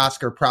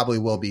Teoscar probably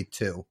will be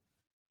too.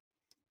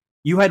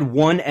 You had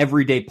one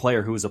everyday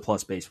player who was a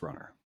plus base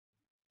runner.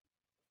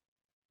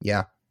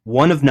 Yeah.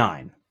 1 of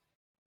 9.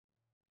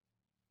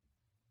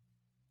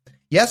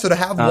 Yeah, so to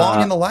have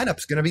Wong in the lineup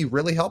is going to be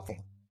really helpful.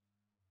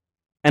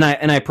 And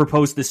I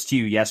proposed this to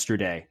you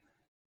yesterday.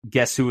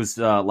 Guess who was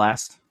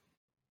last?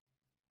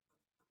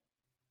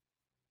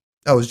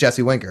 Oh, it was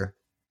Jesse Winker.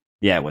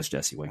 Yeah, it was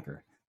Jesse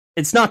Winker.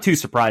 It's not too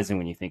surprising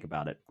when you think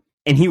about it.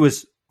 And he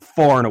was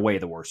far and away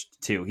the worst,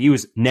 too. He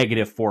was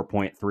negative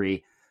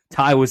 4.3.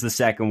 Ty was the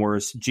second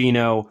worst.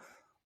 Gino,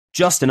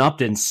 Justin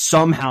Upton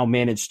somehow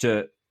managed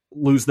to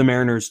lose the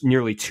Mariners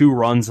nearly 2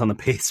 runs on the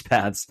base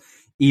paths,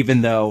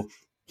 even though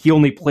he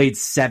only played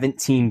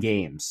 17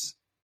 games.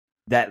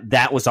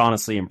 That was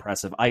honestly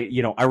impressive.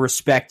 I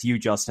respect you,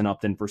 Justin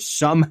Upton, for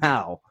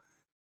somehow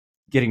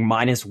getting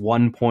minus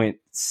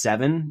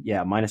 1.7.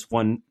 Yeah, minus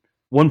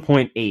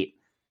 1.8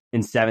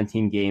 in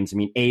 17 games. I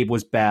mean, Abe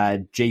was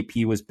bad.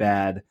 JP was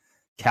bad.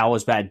 Cal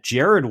was bad.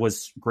 Jared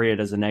was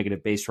graded as a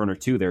negative base runner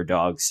too, their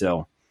dog.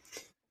 So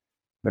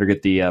better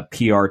get the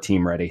PR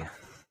team ready.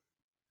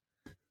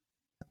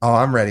 Oh,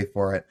 I'm ready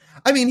for it.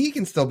 I mean, he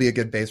can still be a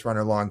good base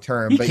runner long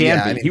term. He but can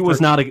yeah, be. I mean, he was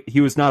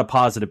not a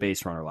positive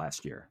base runner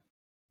last year.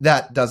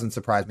 That doesn't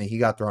surprise me. He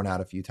got thrown out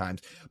a few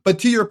times. But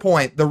to your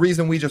point, the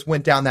reason we just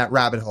went down that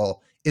rabbit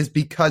hole is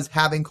because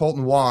having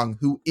Colton Wong,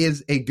 who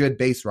is a good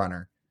base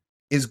runner,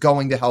 is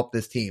going to help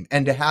this team.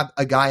 And to have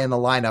a guy in the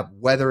lineup,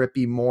 whether it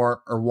be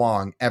Moore or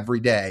Wong every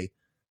day,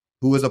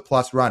 who is a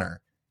plus runner,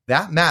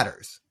 that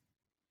matters.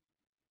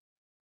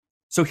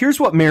 So here's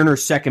what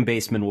Mariners second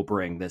baseman will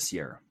bring this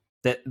year.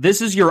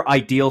 This is your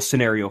ideal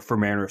scenario for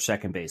Mariners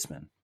second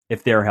baseman,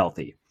 if they're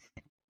healthy.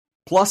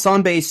 Plus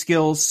on-base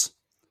skills,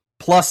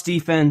 plus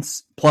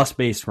defense, plus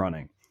base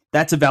running.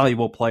 That's a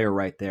valuable player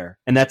right there.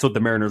 And that's what the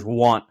Mariners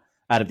want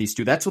out of these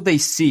two. That's what they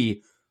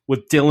see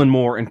with Dylan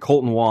Moore and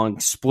Colton Wong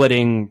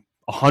splitting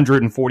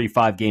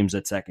 145 games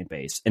at second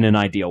base in an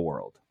ideal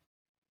world.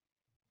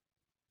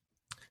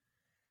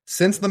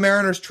 Since the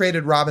Mariners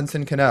traded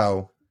Robinson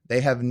Cano, they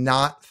have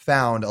not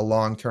found a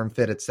long-term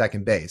fit at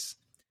second base.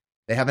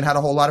 They haven't had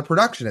a whole lot of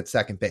production at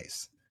second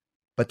base.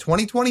 But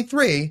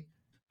 2023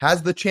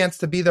 has the chance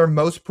to be their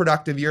most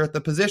productive year at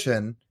the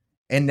position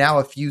in now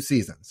a few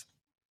seasons.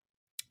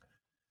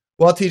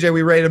 Well, TJ,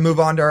 we ready to move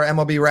on to our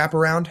MLB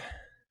wraparound?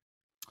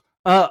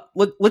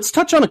 Let's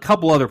touch on a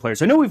couple other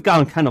players. I know we've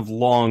gone kind of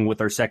long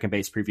with our second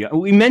base preview.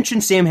 We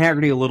mentioned Sam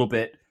Haggerty a little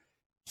bit.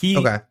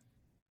 Okay.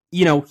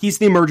 He's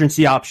the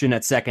emergency option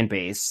at second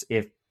base.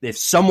 If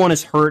someone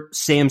is hurt,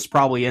 Sam's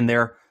probably in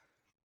there.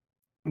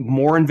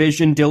 More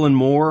envision Dylan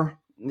Moore.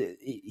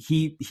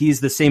 He's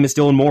the same as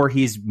Dylan Moore.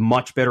 He's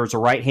much better as a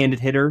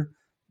right-handed hitter.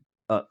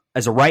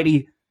 As a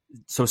righty,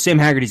 so Sam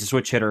Haggerty's a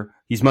switch hitter.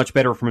 He's much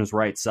better from his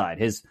right side.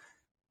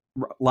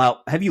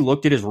 Have you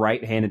looked at his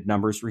right-handed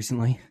numbers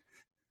recently?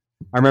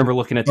 I remember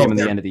looking at them in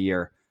the end of the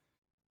year.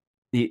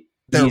 He's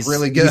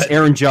really good. He's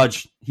Aaron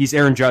Judge. He's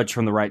Aaron Judge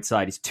from the right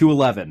side. He's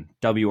 211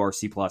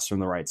 WRC plus from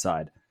the right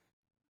side.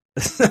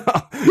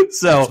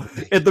 So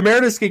if the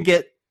Mariners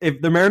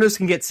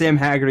can get Sam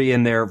Haggerty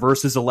in there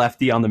versus a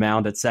lefty on the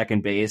mound at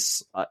second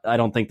base, I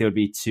don't think they would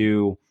be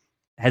too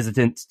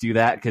hesitant to do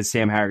that because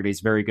Sam Haggerty is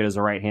very good as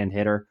a right-hand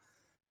hitter.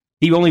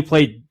 He only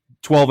played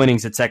 12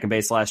 innings at second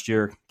base last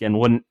year. Again,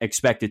 wouldn't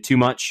expect it too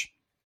much,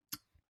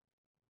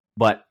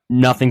 but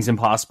nothing's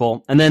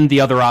impossible. And then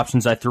the other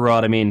options I threw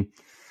out, I mean,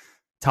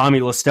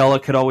 Tommy La Stella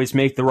could always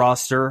make the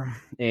roster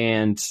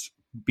and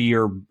be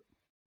your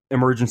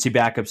emergency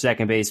backup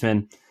second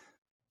baseman.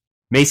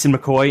 Mason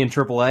McCoy in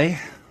AAA.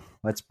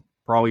 That's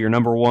probably your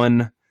number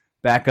one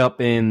backup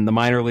in the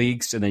minor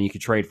leagues, and then you could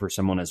trade for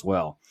someone as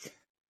well.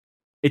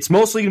 It's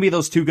mostly going to be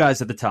those two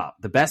guys at the top.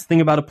 The best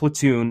thing about a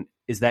platoon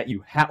is that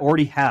you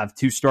already have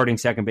two starting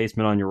second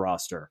basemen on your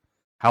roster.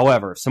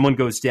 However, if someone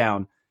goes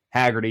down,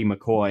 Haggerty,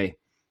 McCoy,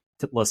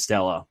 La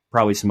Stella,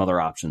 probably some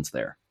other options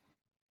there.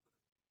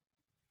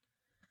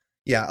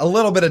 Yeah, a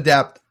little bit of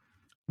depth,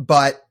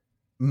 but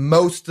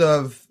most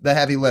of the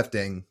heavy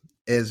lifting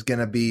is going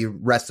to be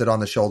rested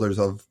on the shoulders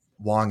of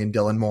Wong and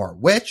Dylan Moore,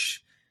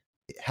 which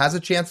has a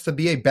chance to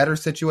be a better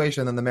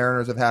situation than the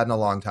Mariners have had in a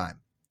long time.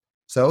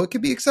 So it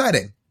could be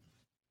exciting.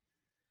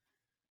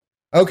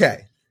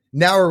 Okay,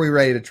 now are we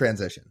ready to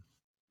transition?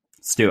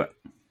 Let's do it.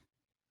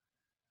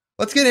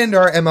 Let's get into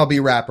our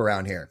MLB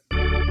wraparound here.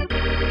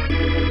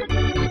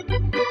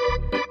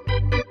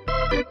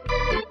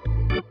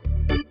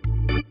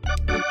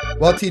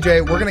 Well,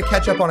 TJ, we're going to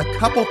catch up on a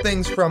couple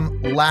things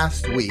from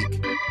last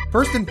week.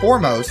 First and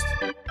foremost,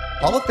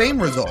 Hall of Fame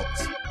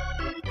results.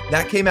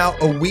 That came out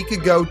a week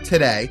ago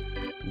today.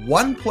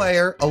 One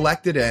player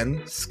elected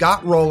in,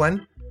 Scott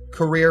Rowland,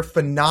 career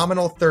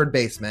phenomenal third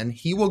baseman.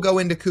 He will go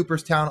into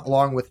Cooperstown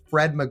along with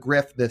Fred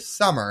McGriff this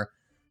summer.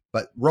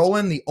 But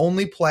Rowland, the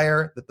only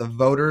player that the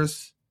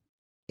voters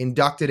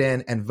inducted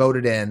in and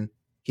voted in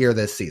here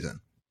this season.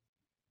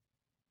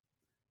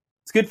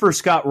 It's good for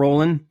Scott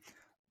Rowland.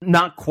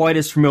 Not quite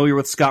as familiar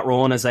with Scott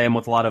Rowland as I am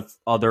with a lot of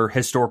other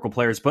historical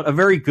players, but a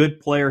very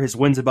good player. His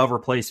wins above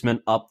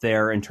replacement up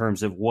there in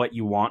terms of what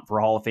you want for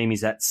Hall of Fame.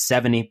 He's at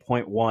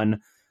 70.1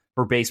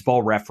 for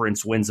Baseball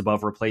Reference, wins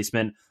above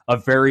replacement. A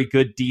very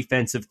good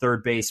defensive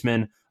third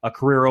baseman, a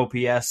career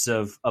OPS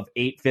of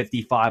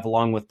 855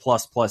 along with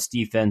plus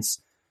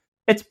defense.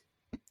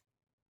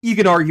 You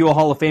could argue a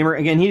Hall of Famer.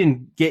 Again, he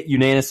didn't get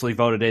unanimously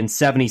voted in,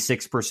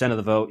 76% of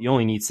the vote. You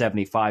only need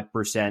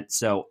 75%,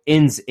 so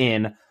in's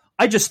in.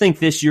 I just think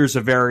this year's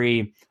a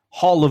very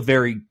Hall of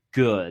Very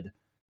Good.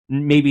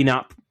 Maybe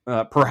not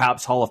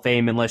perhaps Hall of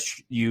Fame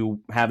unless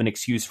you have an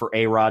excuse for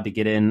A-Rod to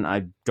get in.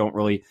 I don't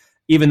really,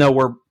 even though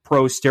we're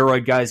pro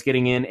steroid guys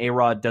getting in,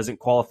 A-Rod doesn't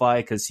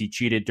qualify because he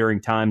cheated during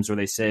times where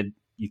they said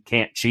you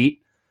can't cheat,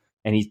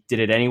 and he did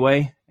it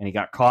anyway, and he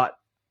got caught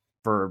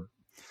for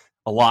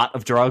a lot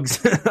of drugs,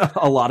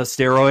 a lot of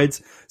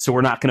steroids, so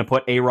we're not going to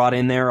put A-Rod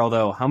in there,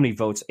 although how many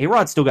votes?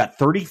 A-Rod still got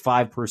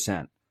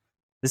 35%.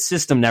 This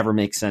system never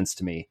makes sense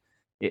to me.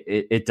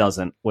 It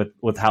doesn't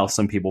with how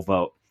some people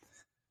vote.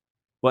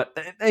 But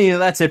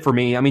that's it for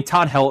me. I mean,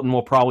 Todd Helton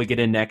will probably get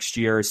in next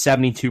year,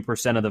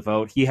 72% of the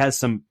vote. He has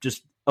some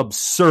just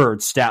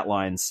absurd stat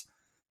lines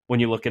when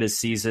you look at his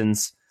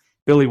seasons.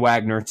 Billy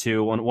Wagner,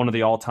 too, one of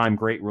the all-time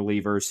great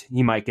relievers.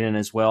 He might get in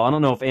as well. I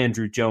don't know if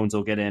Andrew Jones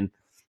will get in,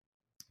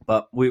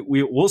 but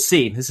we'll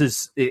see.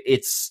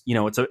 It's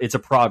a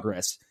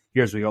progress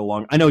here as we go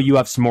along. I know you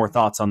have some more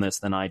thoughts on this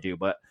than I do,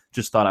 but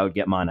just thought I would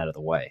get mine out of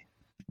the way.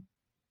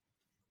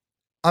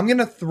 I'm going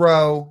to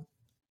throw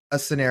a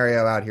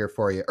scenario out here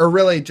for you, or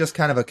really just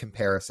kind of a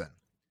comparison.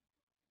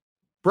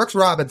 Brooks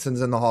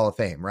Robinson's in the Hall of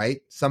Fame,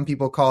 right? Some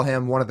people call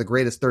him one of the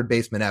greatest third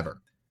basemen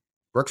ever.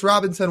 Brooks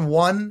Robinson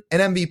won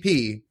an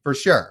MVP for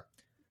sure,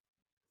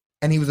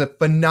 and he was a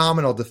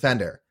phenomenal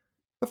defender.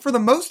 But for the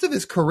most of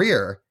his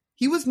career,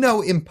 he was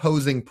no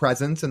imposing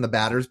presence in the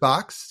batter's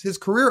box. His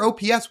career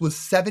OPS was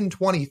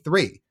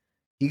 723.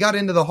 He got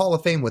into the Hall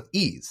of Fame with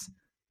ease.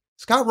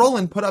 Scott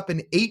Rowland put up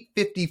an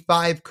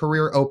 855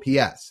 career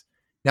OPS.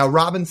 Now,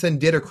 Robinson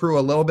did accrue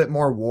a little bit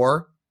more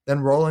WAR than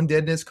Rowland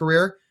did in his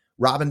career.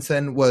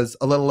 Robinson was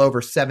a little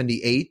over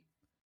 78,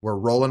 where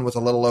Rowland was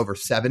a little over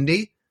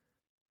 70.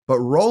 But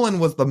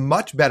Rowland was the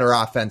much better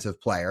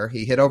offensive player.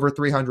 He hit over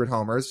 300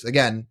 homers.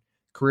 Again,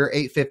 career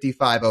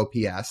 855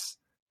 OPS.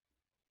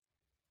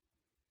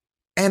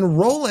 And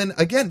Rowland,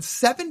 again,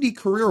 70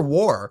 career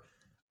WAR.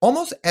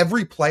 almost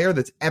every player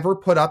that's ever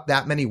put up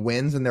that many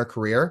wins in their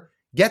career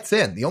gets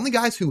in. The only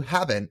guys who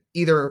haven't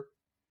either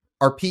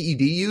are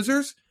PED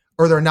users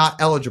or they're not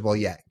eligible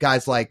yet.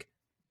 Guys like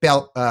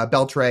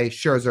Beltre,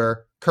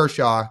 Scherzer,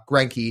 Kershaw,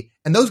 Greinke,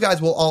 and those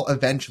guys will all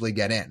eventually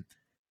get in.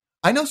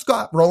 I know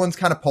Scott Rowland's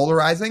kind of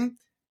polarizing.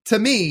 To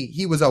me,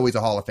 he was always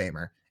a Hall of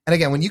Famer. And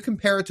again, when you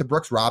compare it to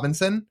Brooks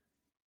Robinson,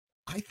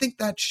 I think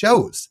that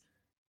shows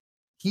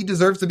he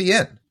deserves to be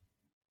in.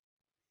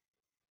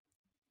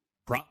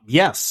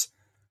 Yes.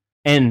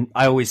 And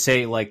I always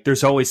say, like,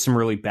 there's always some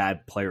really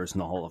bad players in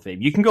the Hall of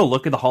Fame. You can go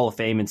look at the Hall of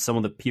Fame and some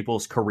of the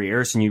people's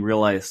careers, and you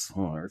realize,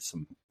 oh, there's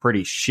some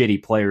pretty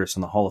shitty players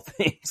in the Hall of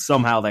Fame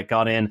somehow that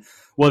got in,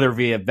 whether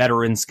via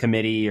Veterans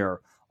Committee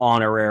or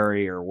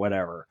honorary or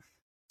whatever.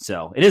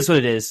 So it is what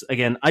it is.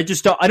 Again, I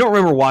don't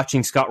remember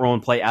watching Scott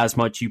Rowland play as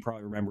much. You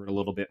probably remember it a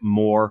little bit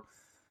more.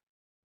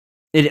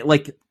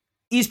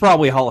 He's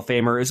probably a Hall of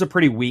Famer. It's a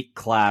pretty weak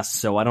class,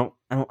 so I don't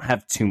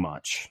have too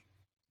much.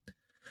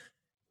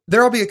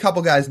 There'll be a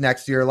couple guys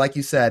next year. Like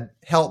you said,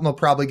 Helton will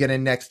probably get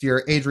in next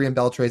year. Adrian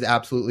Beltre is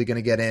absolutely going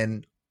to get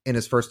in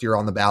his first year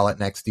on the ballot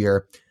next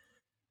year.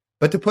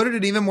 But to put it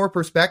in even more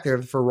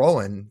perspective for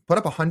Rowland, put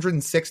up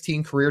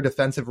 116 career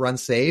defensive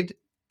runs saved,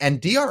 and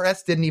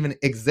DRS didn't even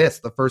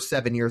exist the first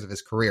 7 years of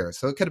his career,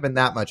 so it could have been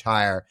that much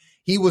higher.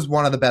 He was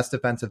one of the best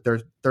defensive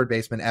third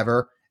basemen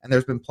ever, and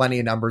there's been plenty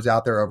of numbers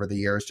out there over the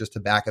years just to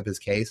back up his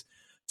case.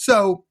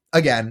 So,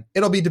 again,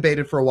 it'll be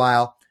debated for a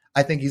while.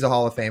 I think he's a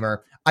Hall of Famer.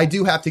 I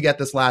do have to get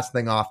this last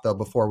thing off, though,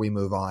 before we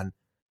move on.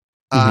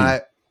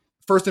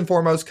 First and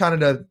foremost, kind of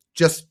to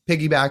just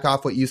piggyback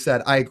off what you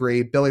said, I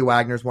agree. Billy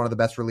Wagner's one of the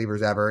best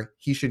relievers ever.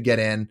 He should get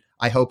in.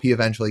 I hope he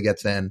eventually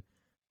gets in.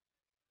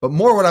 But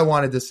more what I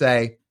wanted to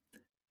say,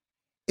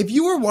 if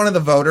you were one of the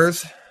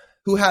voters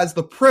who has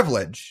the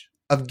privilege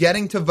of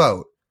getting to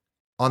vote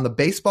on the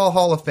Baseball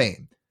Hall of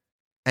Fame,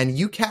 and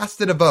you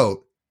casted a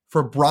vote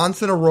for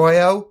Bronson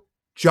Arroyo,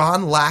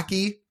 John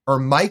Lackey, or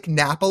Mike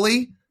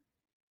Napoli,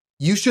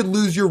 you should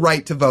lose your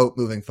right to vote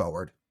moving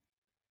forward.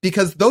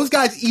 Because those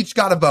guys each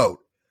got a vote.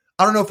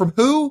 I don't know from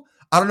who.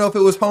 I don't know if it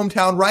was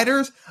hometown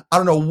writers. I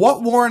don't know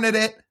what warranted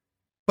it.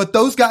 But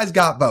those guys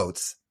got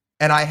votes.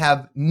 And I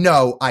have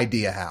no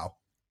idea how.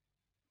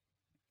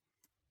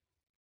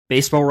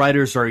 Baseball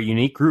writers are a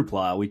unique group,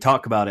 Lyle. We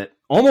talk about it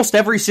almost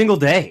every single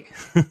day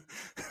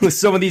with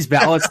some of these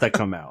ballots that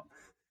come out.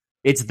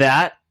 It's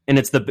that, and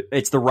it's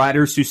the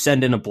writers who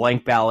send in a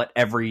blank ballot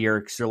every year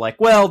because they're like,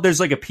 well, there's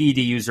like a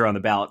PD user on the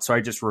ballot, so I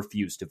just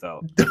refuse to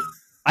vote.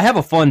 I have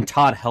a fun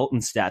Todd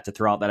Helton stat to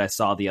throw out that I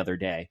saw the other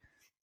day.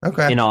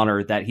 Okay. In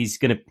honor that he's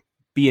going to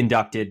be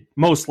inducted,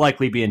 most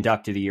likely be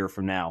inducted a year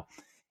from now.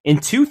 In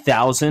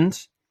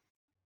 2000,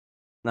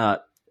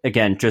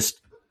 again, just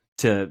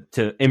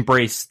to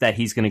embrace that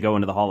he's going to go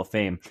into the Hall of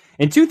Fame.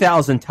 In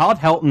 2000, Todd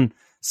Helton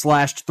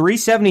slashed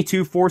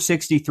 372,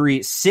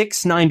 463,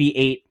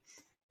 698,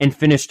 and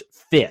finished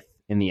 5th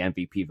in the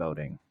MVP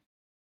voting.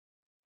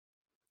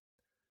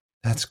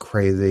 That's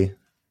crazy.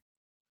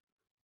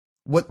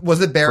 What was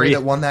it, Barry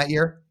that won that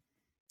year?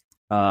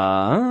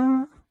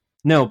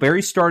 No,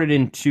 Barry started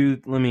in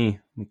let me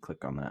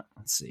click on that.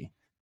 Let's see.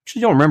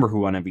 Actually, don't remember who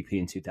won MVP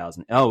in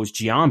 2000. Oh, it was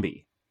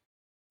Giambi.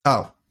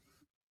 Oh.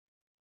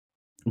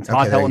 And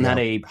Todd Helton had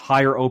a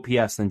higher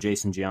OPS than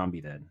Jason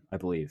Giambi did, I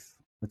believe.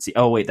 Let's see.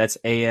 Oh, wait, that's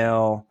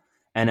AL,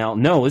 NL.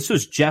 No, this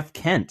was Jeff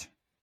Kent.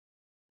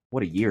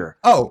 What a year.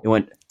 Oh. It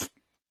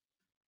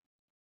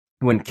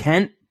went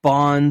Kent,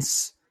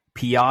 Bonds,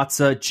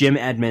 Piazza, Jim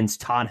Edmonds,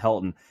 Todd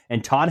Helton.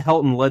 And Todd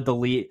Helton led the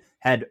lead,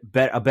 had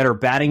a better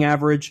batting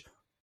average,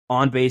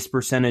 on-base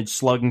percentage,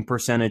 slugging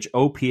percentage,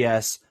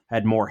 OPS,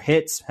 had more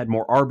hits, had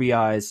more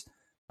RBIs,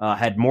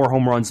 had more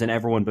home runs than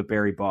everyone but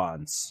Barry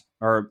Bonds.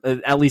 Or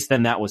at least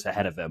then that was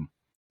ahead of him.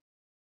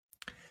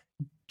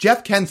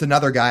 Jeff Kent's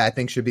another guy I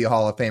think should be a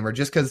Hall of Famer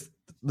just because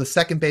the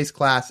second base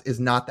class is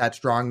not that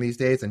strong these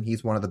days, and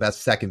he's one of the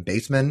best second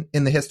basemen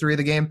in the history of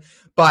the game.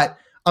 But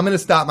I'm going to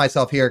stop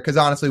myself here because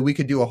honestly, we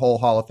could do a whole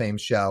Hall of Fame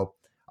show.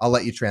 I'll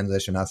let you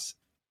transition us.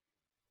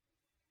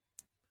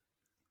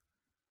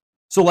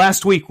 So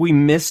last week we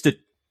missed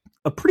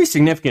a pretty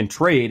significant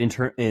trade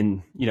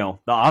in the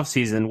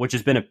offseason, which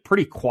has been a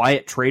pretty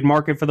quiet trade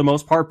market for the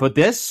most part, but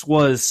this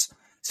was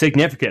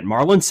significant.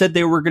 Marlins said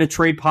they were going to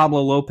trade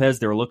Pablo Lopez.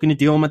 They were looking to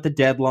deal him at the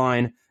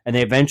deadline, and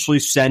they eventually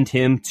sent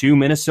him to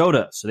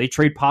Minnesota. So they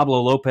trade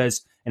Pablo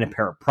Lopez and a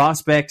pair of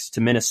prospects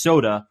to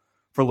Minnesota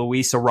for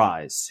Luis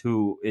Arraez,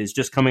 who is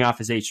just coming off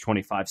his age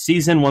 25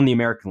 season, won the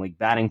American League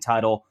batting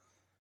title.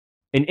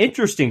 An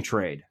interesting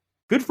trade.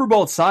 Good for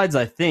both sides,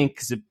 I think,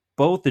 because it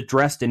both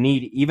addressed a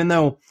need, even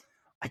though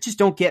I just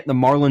don't get the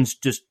Marlins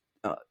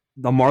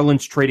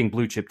trading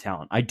blue chip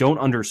talent. I don't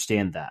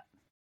understand that.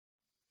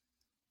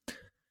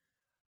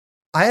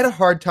 I had a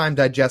hard time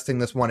digesting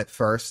this one at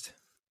first.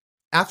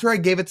 After I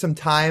gave it some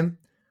time,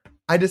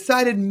 I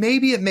decided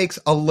maybe it makes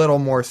a little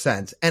more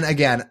sense. And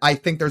again, I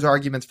think there's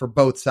arguments for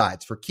both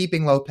sides, for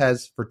keeping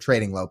Lopez, for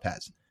trading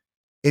Lopez.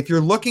 If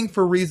you're looking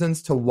for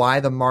reasons to why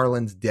the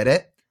Marlins did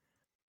it,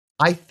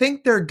 I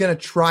think they're going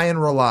to try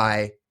and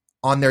rely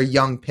on their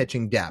young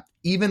pitching depth.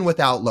 even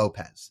without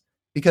Lopez,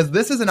 because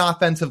this is an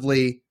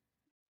offensively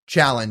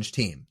challenged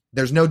team.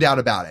 There's no doubt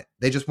about it.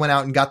 They just went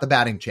out and got the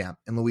batting champ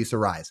in Luis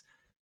Arraez.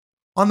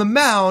 On the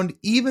mound,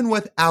 even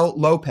without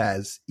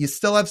Lopez, you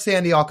still have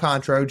Sandy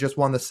Alcantara, who just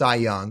won the Cy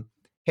Young.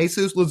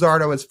 Jesus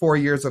Luzardo has 4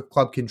 years of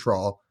club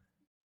control.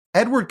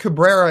 Edward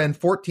Cabrera in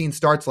 14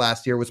 starts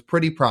last year was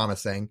pretty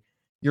promising.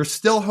 You're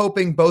still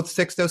hoping both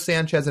Sixto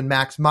Sanchez and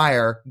Max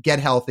Meyer get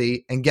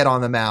healthy and get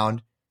on the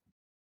mound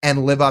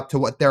and live up to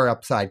what their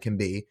upside can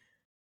be.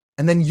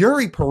 And then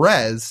Yuri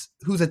Perez,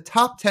 who's a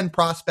top 10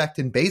 prospect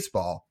in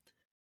baseball,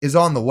 is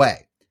on the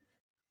way.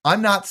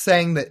 I'm not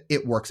saying that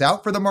it works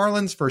out for the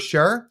Marlins for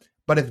sure,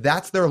 but if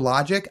that's their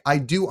logic, I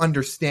do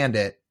understand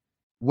it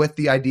with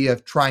the idea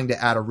of trying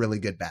to add a really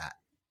good bat.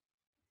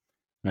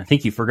 I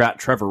think you forgot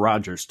Trevor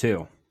Rogers,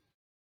 too.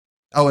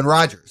 Oh, and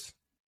Rogers.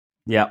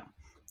 Yeah,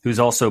 who's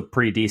also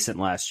pretty decent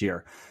last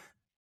year.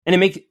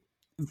 And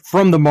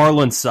from the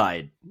Marlins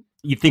side,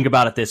 you think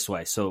about it this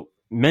way. So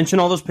mention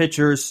all those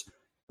pitchers.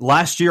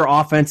 Last year,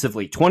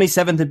 offensively,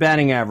 27th in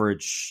batting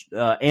average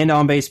and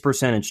on-base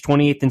percentage,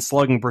 28th in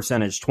slugging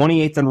percentage,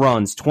 28th in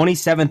runs,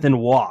 27th in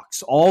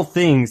walks, all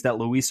things that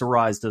Luis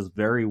Arraez does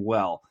very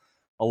well.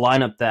 A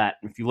lineup that,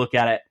 if you look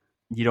at it,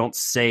 you don't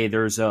say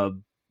there's a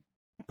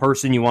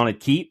person you want to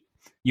keep.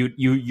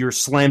 You're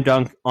slam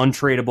dunk,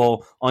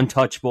 untradeable,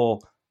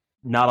 untouchable,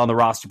 not on the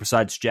roster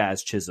besides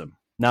Jazz Chisholm.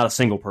 Not a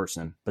single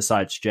person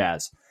besides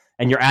Jazz.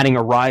 And you're adding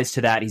Arraez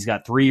to that. He's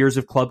got 3 years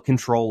of club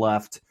control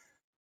left.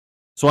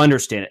 So I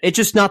understand it. It's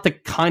just not the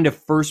kind of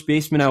first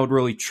baseman I would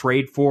really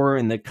trade for,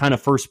 and the kind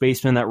of first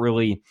baseman that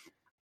really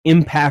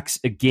impacts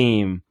a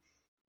game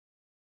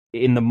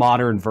in the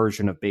modern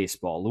version of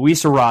baseball.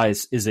 Luis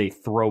Arraez is a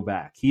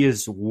throwback. He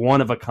is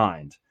one of a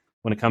kind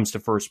when it comes to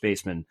first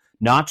baseman.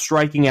 Not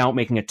striking out,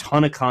 making a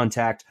ton of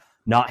contact,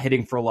 not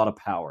hitting for a lot of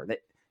power.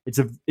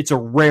 It's a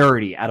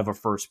rarity out of a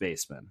first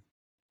baseman.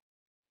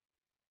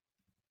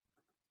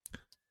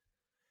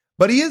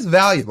 But he is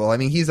valuable. I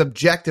mean, he's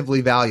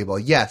objectively valuable.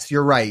 Yes,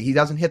 you're right. He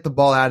doesn't hit the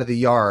ball out of the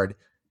yard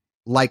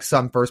like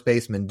some first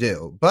basemen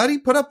do. But he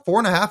put up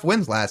 4.5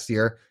 wins last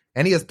year,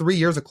 and he has 3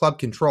 years of club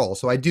control,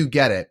 so I do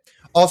get it.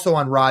 Also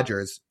on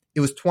Rogers,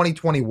 it was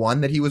 2021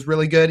 that he was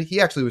really good.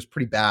 He actually was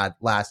pretty bad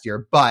last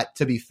year, but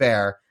to be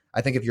fair, I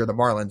think if you're the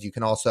Marlins, you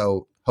can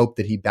also hope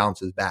that he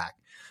bounces back.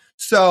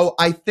 So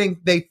I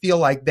think they feel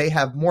like they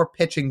have more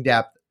pitching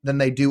depth than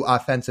they do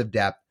offensive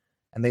depth.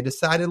 And they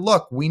decided,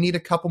 look, we need a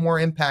couple more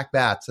impact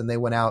bats. And they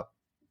went out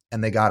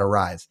and they got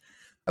Arraez.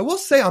 I will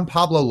say on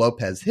Pablo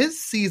Lopez,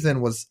 his season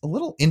was a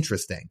little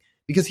interesting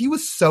because he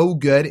was so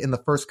good in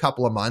the first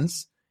couple of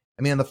months.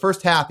 I mean, in the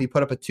first half, he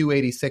put up a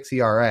 2.86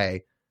 ERA.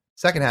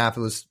 Second half,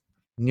 it was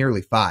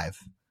nearly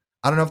 5.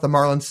 I don't know if the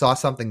Marlins saw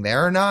something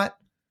there or not,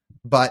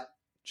 but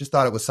just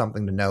thought it was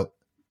something to note.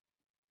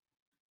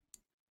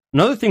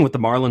 Another thing with the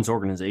Marlins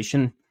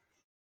organization,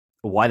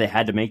 why they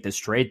had to make this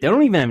trade, they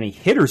don't even have any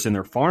hitters in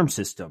their farm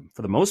system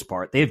for the most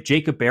part. They have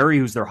Jacob Berry,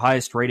 who's their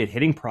highest rated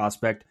hitting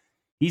prospect.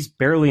 He's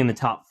barely in the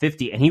top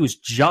 50, and he was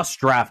just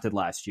drafted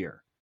last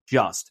year.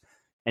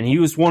 And he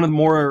was one of the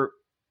more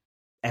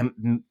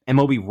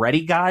MLB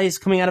ready guys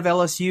coming out of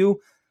LSU.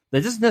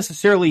 That doesn't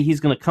necessarily he's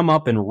going to come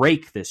up and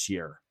rake this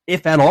year,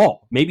 if at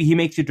all. Maybe he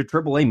makes it to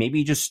AAA. Maybe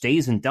he just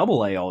stays in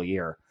AA all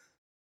year.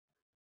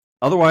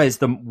 Otherwise,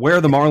 where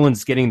are the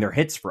Marlins getting their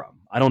hits from?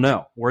 I don't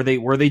know. Were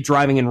they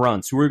driving in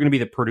runs? Who are going to be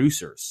the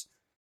producers?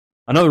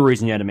 Another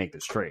reason you had to make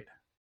this trade.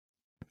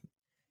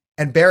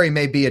 And Barry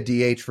may be a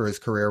DH for his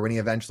career when he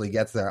eventually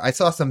gets there. I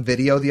saw some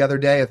video the other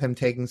day of him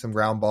taking some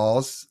ground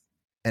balls,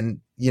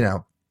 and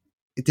it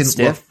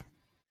didn't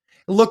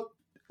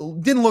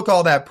didn't look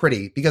all that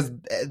pretty because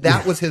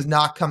that was his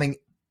knock coming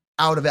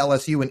out of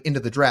LSU and into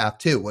the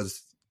draft too.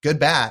 Was good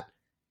bat.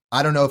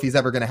 I don't know if he's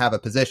ever going to have a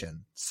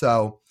position.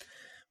 So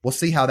we'll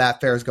see how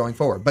that fares going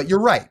forward. But you're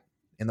right.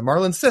 In the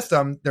Marlins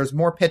system, there's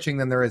more pitching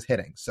than there is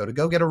hitting. So to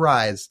go get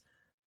Arraez,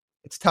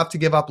 it's tough to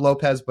give up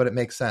Lopez, but it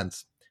makes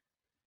sense.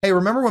 Hey,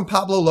 remember when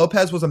Pablo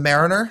Lopez was a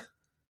Mariner?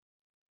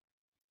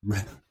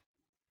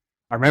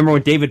 I remember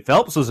when David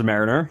Phelps was a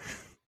Mariner.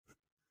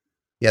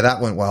 Yeah, that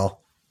went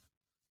well.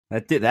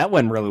 That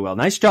went really well.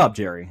 Nice job,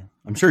 Jerry.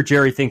 I'm sure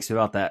Jerry thinks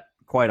about that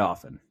quite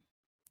often.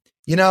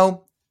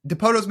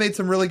 DePoto's made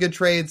some really good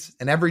trades,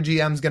 and every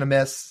GM's going to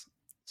miss.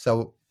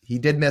 So he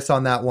did miss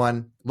on that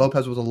one.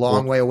 Lopez was a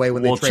long way away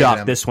when they traded him. We'll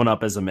chalk this one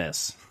up as a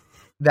miss.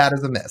 That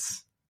is a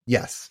miss.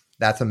 Yes,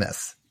 that's a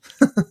miss.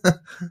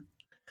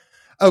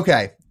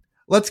 Okay,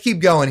 let's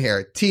keep going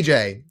here.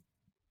 TJ,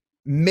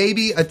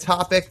 maybe a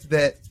topic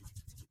that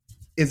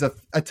is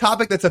a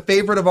topic that's a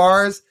favorite of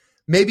ours,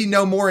 maybe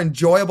no more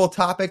enjoyable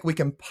topic we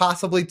can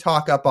possibly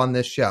talk up on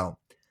this show.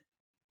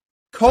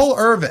 Cole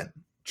Irvin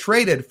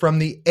traded from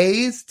the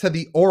A's to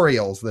the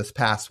Orioles this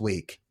past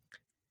week.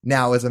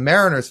 Now, as a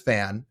Mariners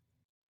fan,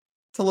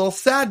 it's a little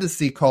sad to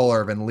see Cole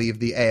Irvin leave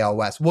the AL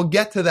West. We'll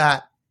get to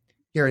that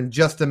here in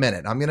just a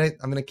minute. I'm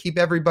gonna keep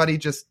everybody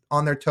just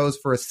on their toes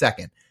for a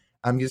second.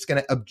 I'm just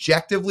gonna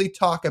objectively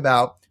talk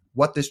about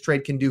what this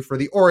trade can do for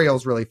the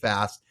Orioles really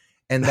fast,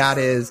 and that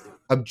is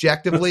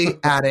objectively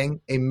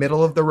adding a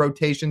middle of the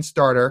rotation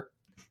starter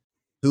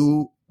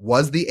who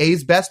was the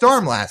A's best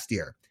arm last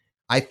year.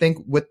 I think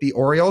with the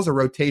Orioles, a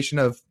rotation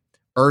of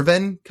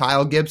Irvin,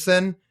 Kyle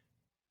Gibson,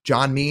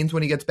 John Means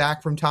when he gets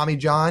back from Tommy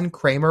John,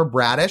 Kramer,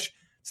 Bradish.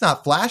 It's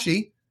not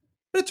flashy,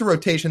 but it's a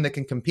rotation that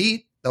can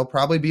compete. They'll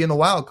probably be in the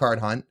wild card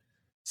hunt.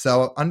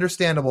 So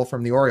understandable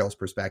from the Orioles'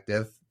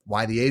 perspective.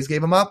 Why the A's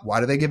gave him up? Why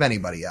do they give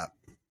anybody up?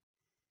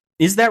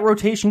 Is that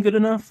rotation good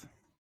enough?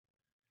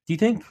 Do you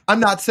think? I'm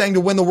not saying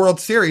to win the World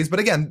Series, but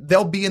again,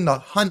 they'll be in the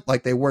hunt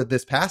like they were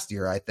this past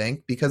year, I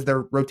think, because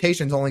their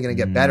rotation's only going to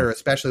get better,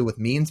 especially with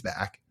Means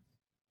back.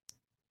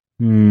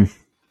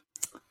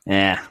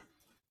 Yeah,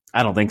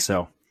 I don't think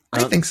so.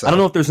 I think so. I don't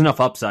know if there's enough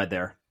upside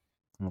there.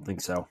 I don't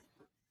think so.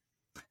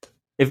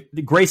 If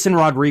Grayson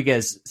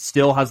Rodriguez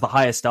still has the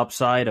highest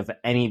upside of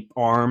any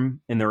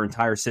arm in their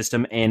entire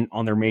system and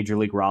on their major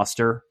league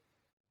roster,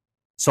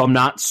 so I'm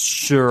not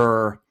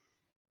sure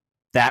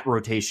that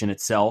rotation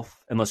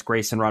itself, unless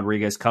Grayson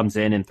Rodriguez comes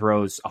in and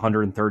throws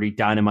 130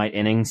 dynamite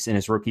innings in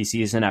his rookie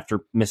season after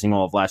missing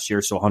all of last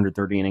year, so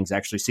 130 innings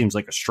actually seems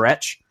like a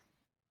stretch,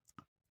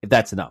 if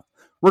that's enough.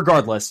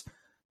 Regardless,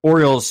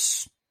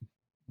 Orioles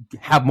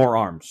have more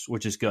arms,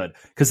 which is good,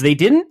 because they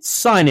didn't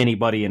sign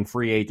anybody in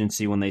free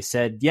agency when they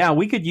said, yeah,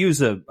 we could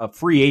use a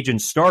free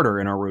agent starter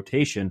in our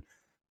rotation,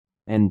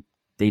 and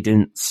they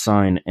didn't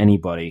sign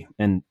anybody,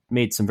 and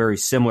made some very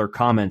similar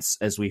comments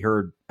as we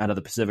heard out of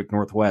the Pacific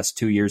Northwest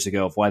 2 years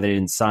ago of why they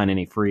didn't sign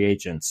any free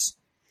agents.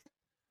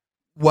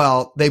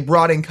 Well, they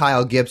brought in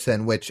Kyle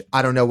Gibson, which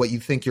I don't know what you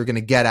think you're going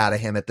to get out of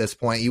him at this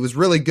point. He was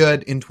really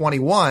good in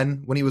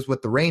 21 when he was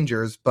with the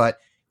Rangers, but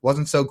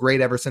wasn't so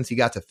great ever since he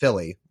got to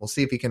Philly. We'll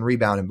see if he can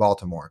rebound in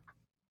Baltimore.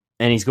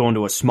 And he's going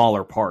to a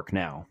smaller park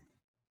now.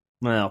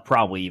 Well,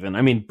 probably even.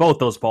 I mean, both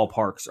those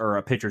ballparks are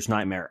a pitcher's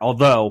nightmare,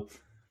 although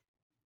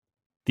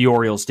the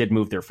Orioles did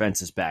move their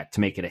fences back to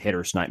make it a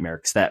hitter's nightmare,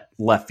 because that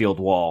left field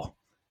wall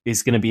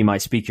is going to be my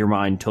speak your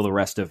mind till the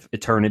rest of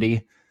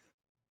eternity,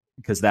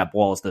 because that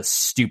wall is the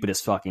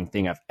stupidest fucking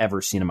thing I've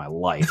ever seen in my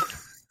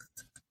life.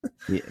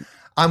 Yeah.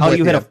 How do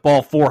you hit a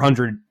ball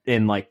 400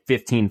 in like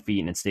 15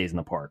 feet and it stays in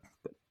the park?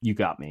 You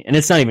got me. And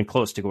it's not even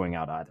close to going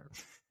out either.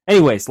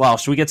 Anyways, Lyle,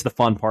 should we get to the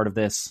fun part of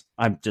this?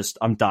 I'm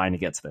dying to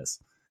get to this.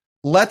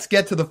 Let's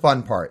get to the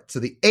fun part. So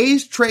the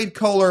A's trade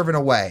Cole Irvin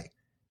away,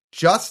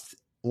 just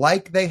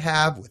like they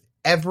have with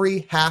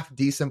every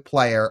half-decent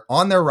player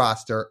on their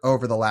roster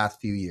over the last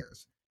few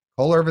years.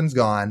 Cole Irvin's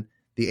gone.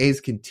 The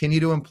A's continue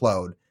to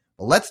implode.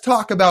 But let's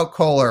talk about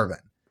Cole Irvin,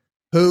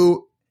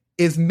 who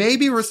is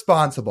maybe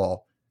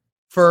responsible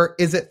for,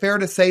 is it fair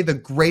to say, the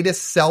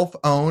greatest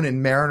self-own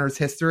in Mariners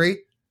history?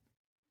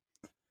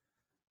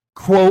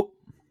 Quote,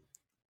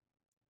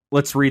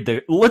 let's read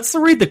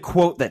the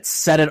quote that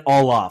set it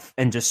all off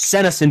and just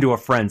sent us into a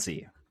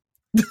frenzy.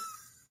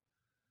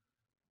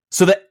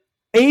 So the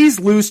A's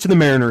lose to the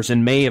Mariners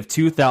in May of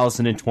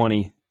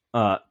 2020,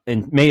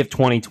 in May of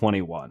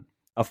 2021,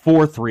 a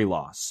 4-3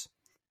 loss.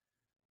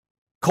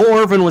 Cole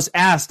Irvin was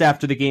asked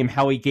after the game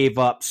how he gave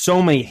up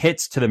so many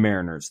hits to the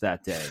Mariners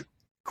that day.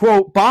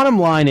 Quote, bottom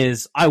line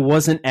is, I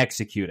wasn't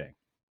executing.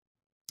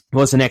 I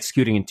wasn't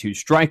executing in 2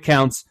 strike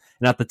counts.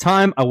 And at the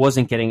time, I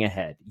wasn't getting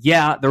ahead.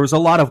 Yeah, there was a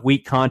lot of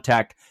weak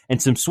contact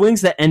and some swings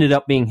that ended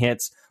up being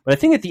hits. But I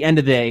think at the end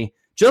of the day,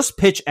 just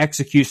pitch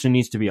execution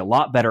needs to be a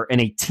lot better.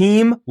 And a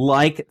team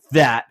like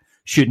that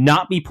should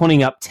not be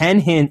putting up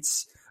 10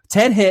 hits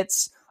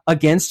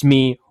against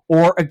me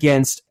or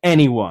against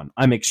anyone.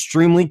 I'm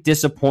extremely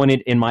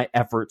disappointed in my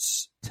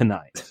efforts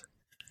tonight.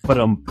 But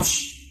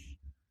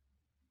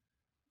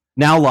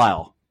now,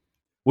 Lyle,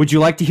 would you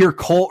like to hear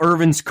Cole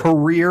Irvin's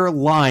career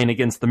line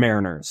against the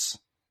Mariners?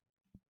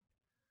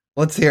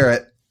 Let's hear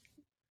it.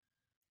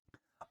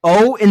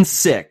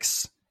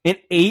 0-6, an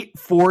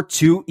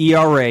 8.42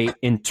 ERA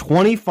in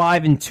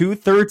 25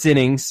 2/3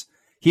 innings.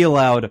 He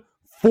allowed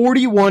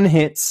 41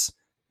 hits.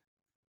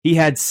 He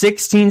had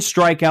 16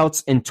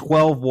 strikeouts and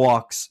 12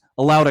 walks.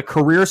 Allowed a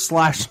career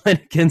slash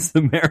line against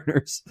the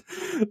Mariners.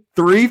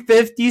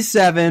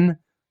 357,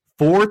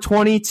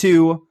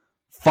 422,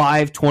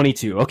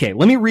 522. Okay,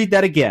 let me read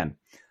that again.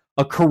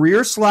 A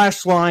career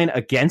slash line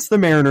against the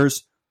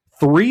Mariners.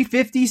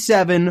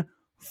 357,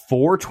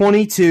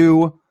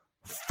 422,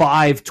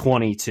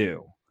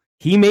 522.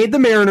 He made the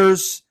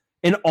Mariners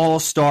an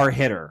all-star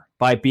hitter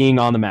by being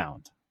on the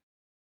mound.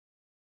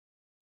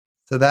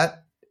 So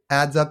that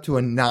adds up to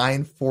a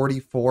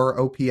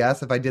 944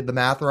 OPS if I did the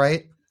math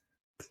right.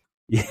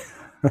 Yeah.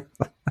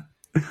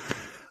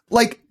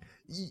 Like,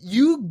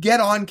 you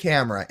get on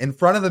camera in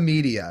front of the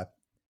media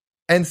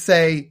and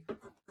say,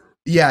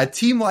 yeah, a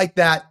team like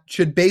that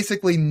should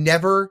basically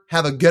never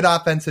have a good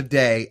offensive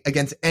day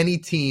against any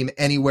team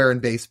anywhere in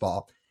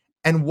baseball.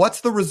 And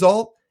what's the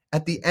result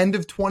at the end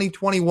of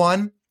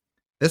 2021?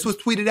 This was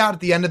tweeted out at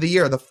the end of the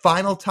year, the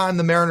final time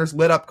the Mariners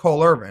lit up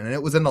Cole Irvin. And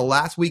it was in the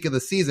last week of the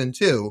season,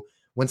 too,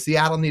 when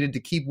Seattle needed to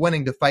keep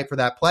winning to fight for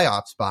that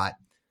playoff spot.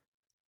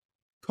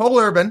 Cole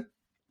Irvin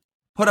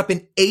put up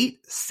an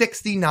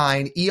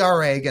 8.69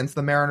 ERA against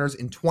the Mariners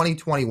in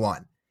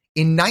 2021.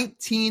 In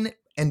 19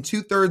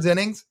 2/3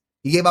 innings,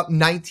 He gave up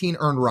 19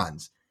 earned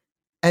runs.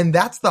 And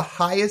that's the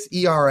highest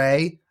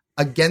ERA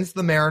against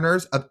the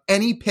Mariners of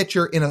any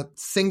pitcher in a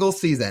single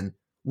season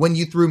when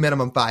you threw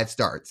minimum 5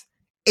 starts.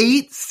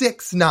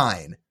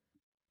 8.69.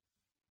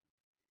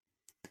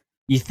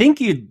 You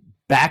think you'd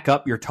back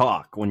up your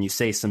talk when you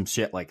say some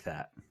shit like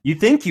that. You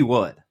think you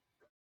would.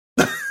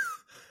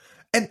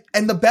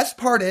 And the best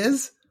part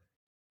is,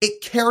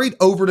 it carried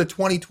over to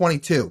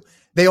 2022.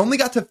 They only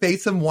got to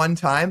face him one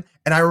time,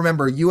 and I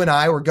remember you and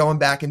I were going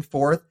back and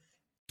forth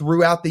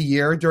throughout the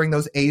year during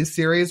those A's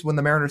series when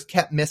the Mariners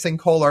kept missing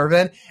Cole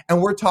Irvin,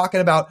 and we're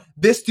talking about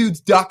this dude's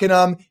ducking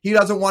him. He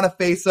doesn't want to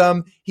face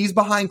him. He's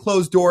behind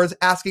closed doors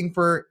asking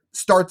for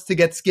starts to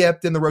get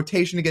skipped and the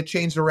rotation to get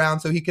changed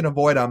around so he can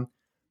avoid him.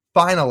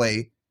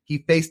 Finally, he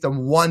faced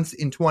him once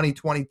in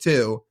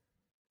 2022,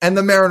 and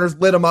the Mariners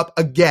lit him up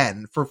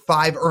again for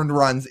 5 earned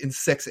runs in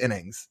 6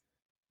 innings.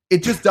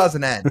 It just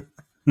doesn't end.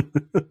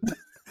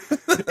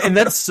 And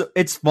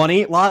it's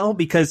funny, Lyle,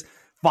 because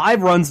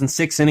 5 runs in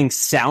 6 innings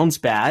sounds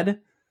bad,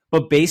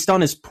 but based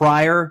on his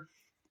prior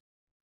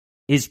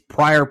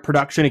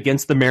production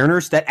against the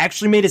Mariners, that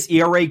actually made his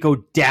ERA go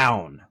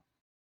down.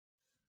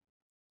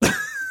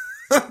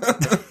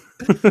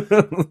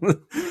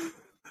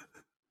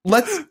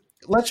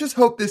 Let's just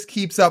hope this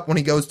keeps up when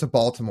he goes to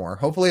Baltimore.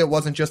 Hopefully it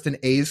wasn't just an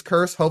A's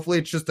curse. Hopefully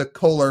it's just a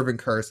Cole Irvin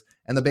curse,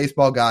 and the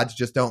baseball gods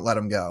just don't let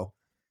him go.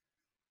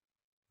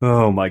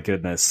 Oh my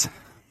goodness.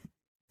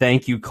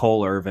 Thank you,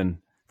 Cole Irvin,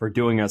 for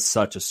doing us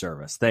such a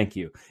service. Thank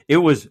you. It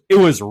was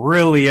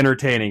really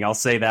entertaining, I'll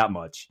say that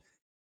much.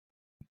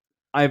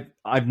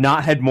 I've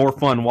not had more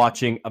fun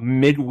watching a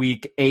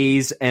midweek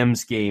A's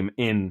M's game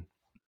in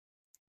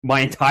my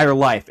entire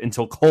life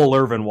until Cole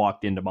Irvin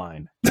walked into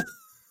mine.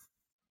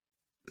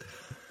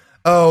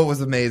 Oh, it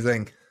was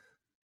amazing.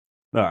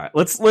 All right,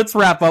 let's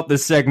wrap up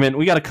this segment.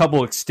 We got a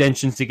couple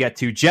extensions to get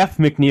to. Jeff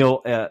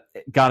McNeil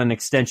got an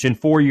extension,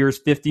 4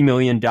 years, $50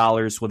 million,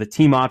 with a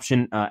team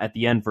option at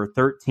the end for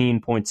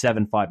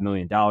 $13.75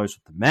 million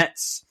with the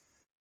Mets.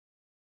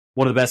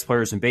 One of the best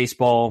players in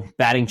baseball,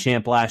 batting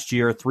champ last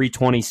year,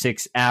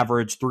 326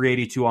 average,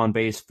 382 on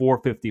base,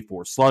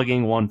 454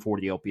 slugging,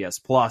 140 OPS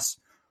plus,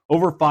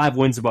 over 5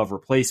 wins above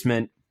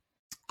replacement.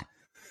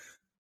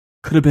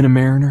 Could have been a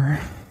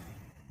Mariner.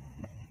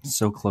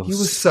 So close. He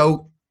was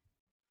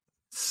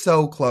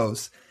so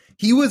close.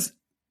 He was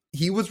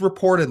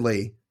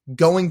reportedly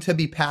going to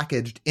be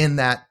packaged in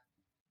that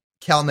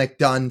Kelenic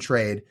Dunn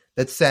trade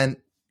that sent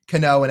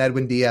Cano and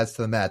Edwin Diaz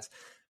to the Mets.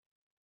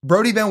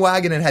 Brodie Van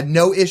Wagenen had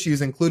no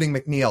issues including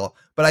McNeil,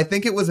 but I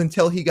think it was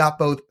until he got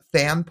both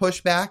fan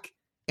pushback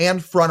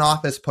and front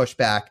office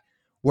pushback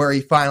where he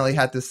finally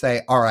had to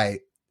say, all right,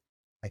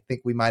 I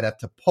think we might have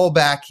to pull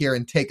back here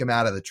and take him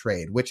out of the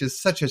trade, which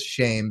is such a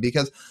shame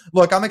because,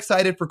 look, I'm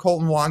excited for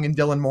Colton Wong and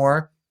Dylan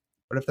Moore,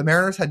 but if the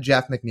Mariners had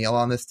Jeff McNeil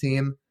on this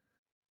team,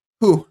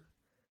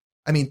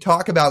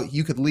 talk about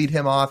you could lead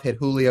him off, hit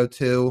Julio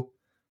too,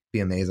 be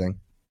amazing.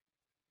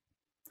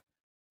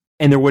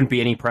 And there wouldn't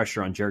be any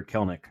pressure on Jared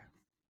Kelenic,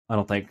 I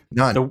don't think.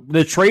 None.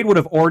 The trade would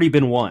have already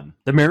been won.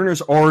 The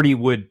Mariners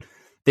would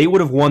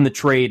have won the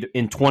trade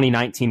in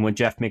 2019 when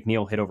Jeff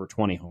McNeil hit over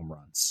 20 home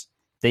runs.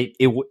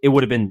 It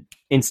would have been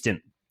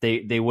instant.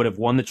 They would have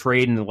won the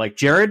trade and like,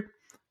 Jared,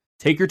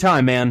 take your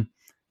time, man.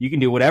 You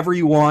can do whatever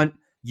you want.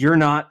 You're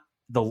not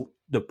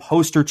the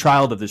poster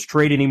child of this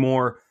trade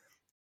anymore.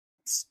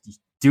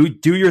 Do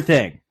your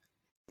thing.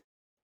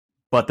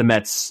 But the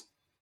Mets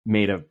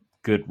made a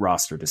good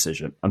roster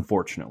decision,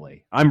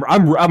 unfortunately.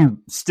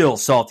 I'm still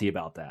salty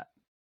about that.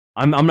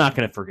 I'm not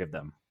going to forgive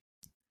them.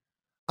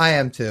 I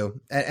am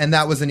too. And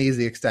that was an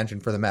easy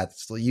extension for the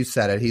Mets. You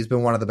said it. He's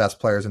been one of the best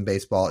players in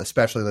baseball,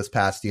 especially this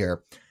past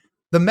year.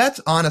 The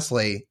Mets,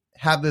 honestly,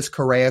 have this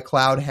Correa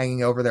cloud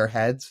hanging over their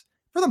heads.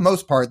 For the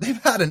most part,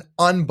 they've had an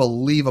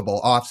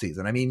unbelievable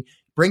offseason. I mean,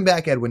 bring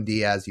back Edwin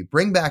Diaz, you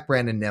bring back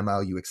Brandon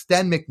Nimmo, you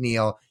extend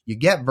McNeil, you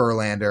get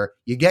Verlander,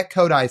 you get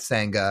Kodai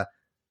Senga.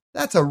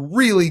 That's a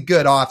really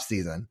good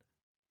offseason.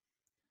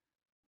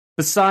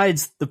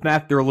 Besides the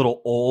fact they're a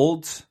little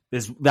old,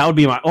 that would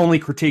be my only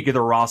critique of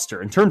their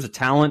roster. In terms of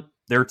talent,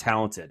 they're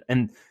talented.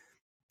 And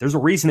there's a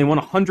reason they won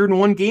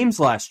 101 games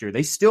last year.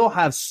 They still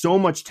have so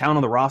much talent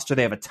on the roster.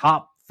 They have a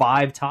top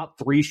 5, top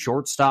 3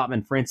 shortstop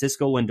in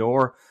Francisco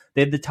Lindor.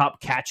 They have the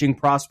top catching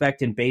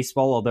prospect in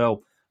baseball, although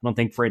I don't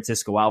think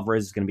Francisco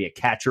Alvarez is going to be a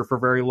catcher for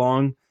very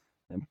long.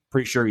 I'm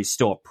pretty sure he's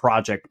still a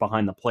project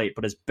behind the plate,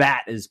 but his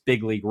bat is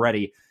big league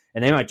ready.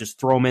 And they might just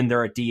throw him in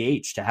there at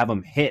DH to have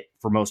him hit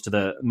for most of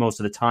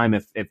the time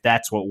if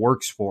that's what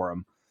works for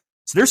him.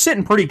 So they're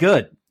sitting pretty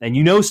good. And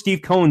you know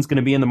Steve Cohen's going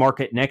to be in the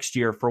market next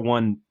year for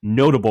one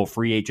notable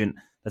free agent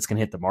that's going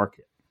to hit the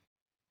market.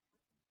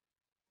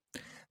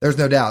 There's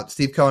no doubt.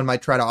 Steve Cohen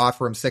might try to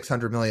offer him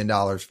 $600 million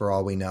for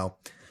all we know.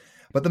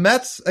 But the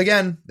Mets,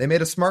 again, they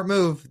made a smart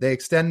move. They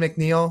extend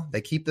McNeil.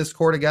 They keep this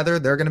core together.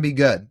 They're going to be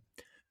good.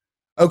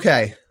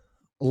 Okay,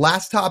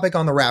 last topic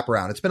on the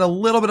wraparound. It's been a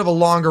little bit of a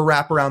longer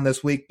wraparound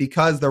this week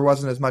because there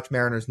wasn't as much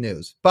Mariners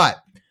news. But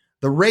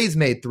the Rays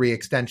made 3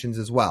 extensions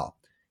as well.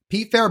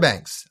 Pete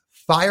Fairbanks,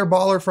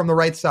 Fireballer from the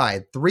right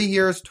side, 3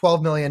 years,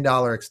 $12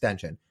 million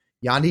extension.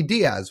 Yandy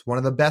Diaz, one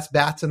of the best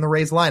bats in the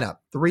Rays lineup,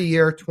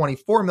 3-year,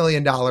 $24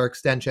 million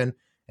extension.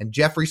 And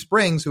Jeffrey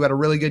Springs, who had a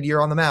really good year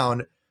on the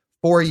mound,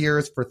 4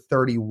 years for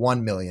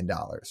 $31 million.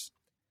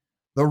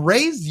 The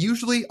Rays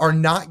usually are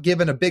not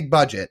given a big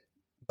budget,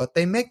 but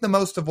they make the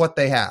most of what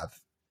they have.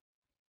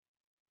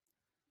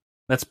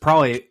 That's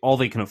probably all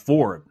they can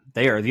afford.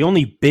 They are the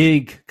only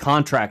big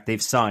contract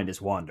they've signed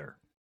is Wander,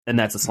 and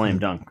that's a slam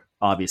dunk,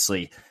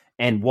 obviously.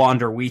 And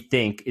Wander, we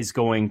think, is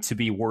going to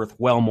be worth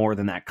well more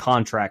than that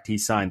contract he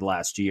signed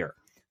last year.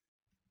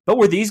 But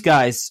with these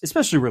guys,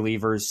 especially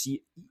relievers,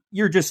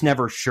 you're just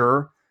never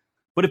sure.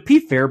 But if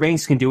Pete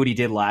Fairbanks can do what he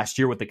did last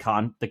year with the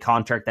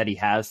contract that he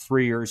has,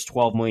 3 years,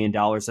 $12 million,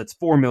 that's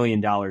 $4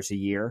 million a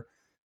year.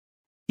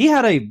 He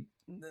had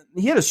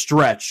a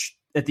stretch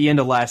at the end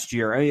of last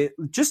year,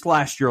 just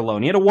last year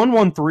alone. He had a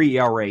 1.13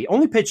 ERA,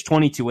 only pitched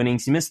 22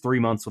 innings. He missed 3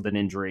 months with an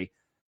injury.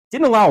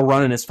 Didn't allow a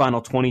run in his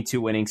final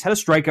 22 innings. Had a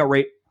strikeout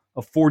rate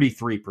of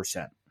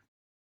 43%.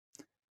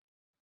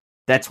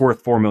 That's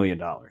worth $4 million.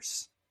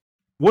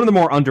 One of the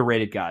more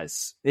underrated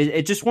guys.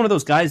 It's just one of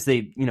those guys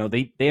they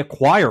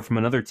acquire from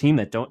another team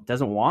that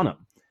doesn't want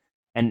him.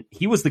 And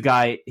he was the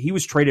guy. He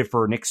was traded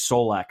for Nick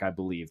Solak, I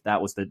believe.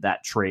 That was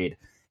that trade.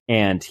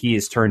 And he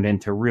has turned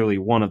into really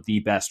one of the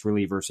best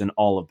relievers in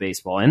all of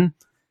baseball and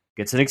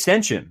gets an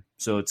extension.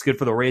 So it's good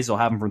for the Rays. They'll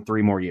have him for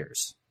 3 more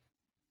years.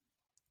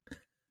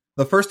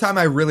 The first time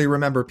I really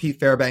remember Pete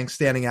Fairbanks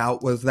standing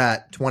out was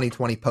that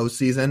 2020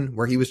 postseason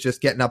where he was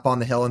just getting up on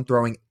the hill and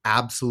throwing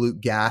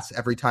absolute gas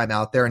every time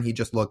out there, and he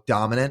just looked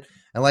dominant.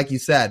 And like you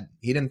said,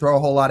 he didn't throw a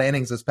whole lot of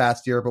innings this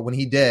past year, but when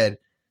he did,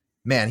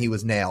 man, he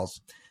was nails.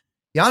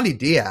 Yandy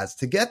Diaz,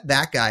 to get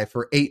that guy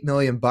for $8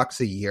 million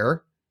a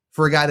year,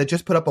 for a guy that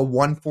just put up a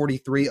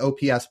 143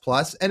 OPS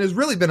plus and has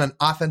really been an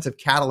offensive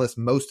catalyst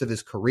most of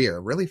his career,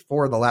 really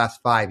for the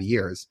last 5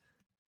 years.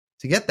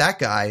 To get that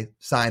guy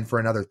signed for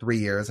another 3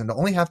 years and to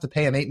only have to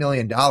pay him $8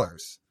 million,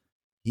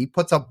 he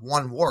puts up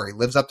one WAR. He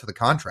lives up to the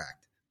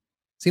contract.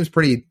 Seems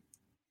pretty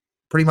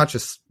much a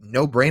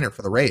no-brainer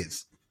for the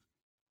Rays.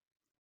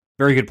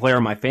 Very good player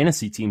on my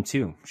fantasy team,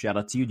 too. Shout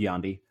out to you,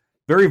 Yandy.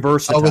 Very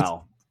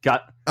versatile. He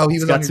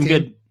was on your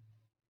team?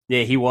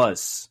 Yeah, he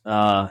was.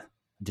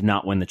 Did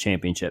not win the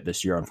championship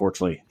this year,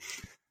 unfortunately.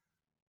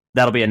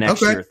 That'll be a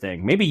next year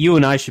thing. Maybe you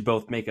and I should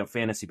both make a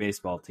fantasy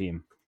baseball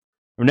team.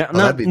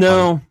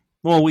 No.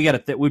 Well, we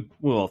got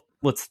to.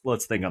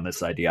 Let's think on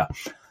this idea.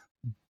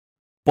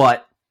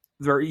 But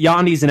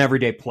Yandy's an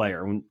everyday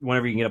player.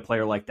 Whenever you can get a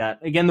player like that,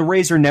 again, the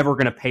Rays are never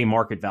going to pay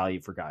market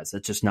value for guys.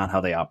 That's just not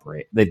how they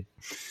operate.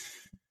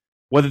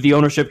 Whether the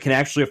ownership can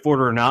actually afford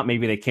it or not,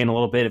 maybe they can a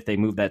little bit if they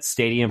move that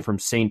stadium from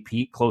St.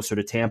 Pete closer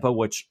to Tampa,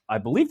 which I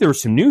believe there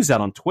was some news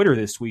out on Twitter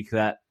this week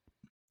that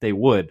they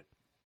would.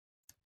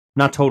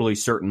 Not totally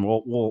certain.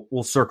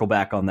 We'll circle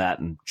back on that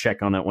and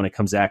check on it when it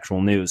comes to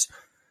actual news.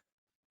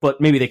 But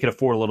maybe they could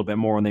afford a little bit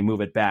more when they move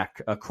it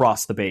back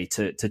across the bay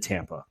to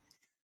Tampa.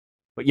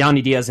 But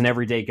Yandy Diaz, an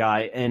everyday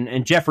guy,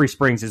 and Jeffrey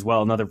Springs as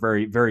well, another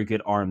very, very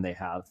good arm they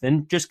have.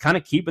 And just kind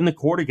of keeping the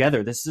core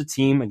together. This is a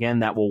team, again,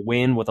 that will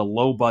win with a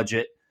low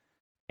budget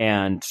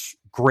and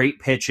great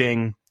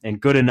pitching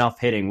and good enough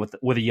hitting with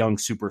a young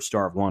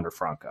superstar of Wander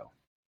Franco.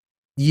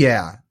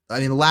 Yeah. I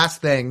mean,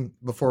 last thing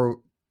before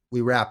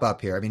we wrap up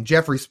here. I mean,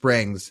 Jeffrey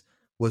Springs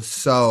was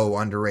so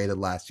underrated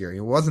last year. He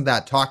wasn't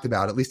that talked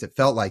about. At least it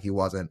felt like he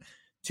wasn't.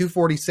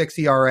 2.46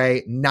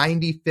 ERA,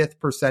 95th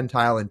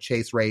percentile in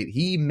chase rate.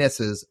 He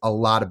misses a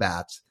lot of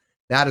bats.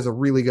 That is a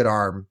really good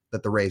arm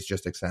that the Rays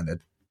just extended.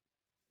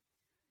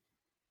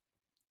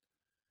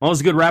 Well, it was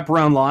a good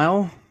wraparound,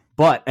 Lyle.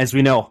 But as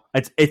we know,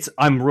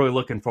 I'm really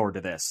looking forward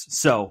to this.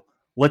 So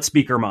let's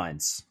speak our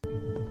minds.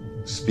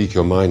 Speak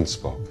your mind,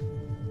 Spock.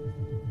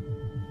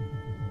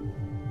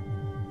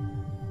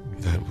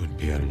 That would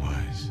be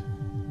unwise.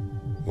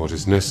 What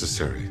is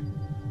necessary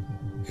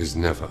is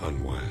never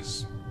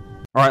unwise.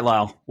 All right,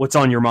 Lyle, what's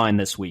on your mind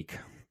this week?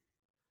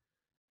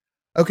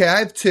 Okay, I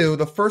have 2.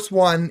 The first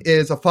one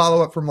is a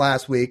follow-up from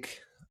last week.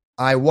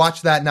 I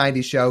watched that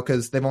 90s show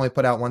because they've only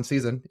put out 1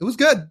 season. It was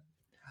good.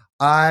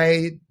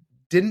 I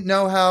didn't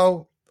know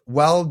how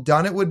well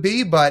done it would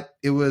be, but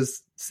it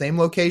was same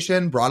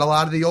location, brought a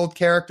lot of the old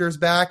characters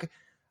back.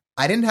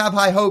 I didn't have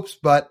high hopes,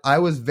 but I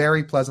was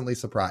very pleasantly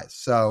surprised.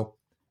 So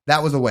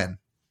that was a win.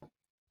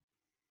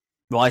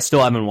 Well, I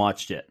still haven't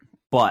watched it,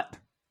 but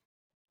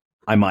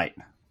I might.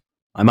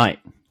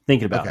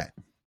 Thinking about it.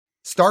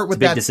 Start with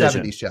that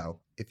 70s show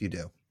if you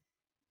do.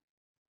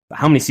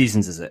 How many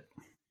seasons is it?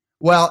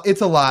 Well,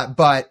 it's a lot,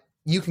 but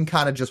you can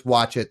kind of just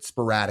watch it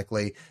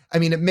sporadically. I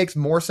mean, it makes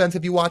more sense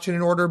if you watch it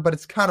in order, but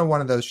it's kind of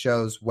one of those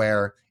shows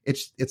where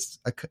it's a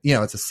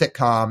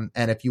sitcom,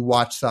 and if you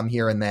watch some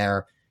here and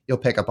there, you'll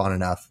pick up on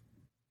enough.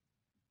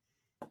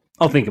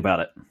 I'll think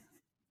about it.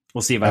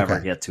 We'll see if I ever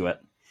get to it.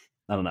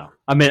 I don't know.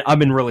 I've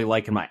been really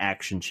liking my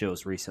action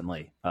shows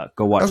recently.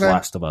 Go watch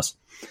Last of Us.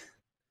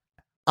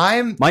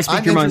 I was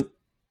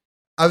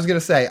going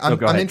to say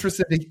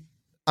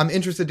I'm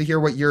interested to hear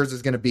what yours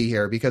is going to be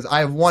here because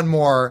I have one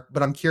more,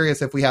 but I'm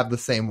curious if we have the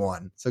same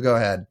one. So go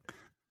ahead.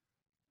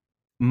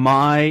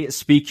 My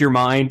Speak Your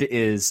Mind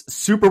is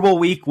Super Bowl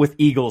week with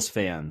Eagles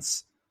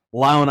fans.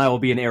 Lyle and I will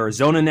be in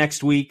Arizona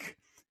next week.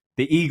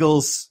 The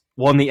Eagles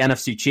won the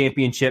NFC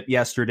Championship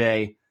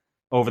yesterday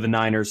over the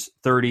Niners,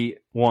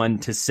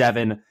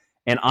 31-7.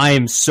 And I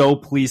am so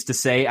pleased to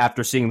say,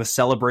 after seeing the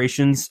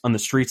celebrations on the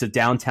streets of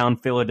downtown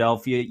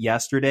Philadelphia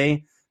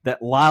yesterday,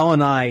 that Lyle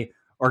and I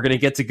are going to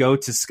get to go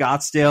to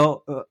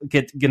Scottsdale,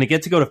 going to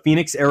get to go to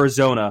Phoenix,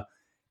 Arizona,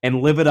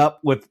 and live it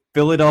up with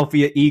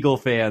Philadelphia Eagle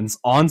fans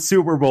on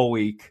Super Bowl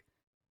week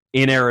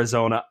in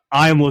Arizona.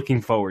 I'm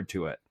looking forward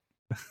to it.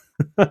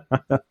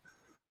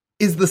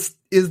 Is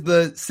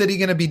the city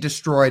going to be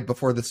destroyed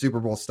before the Super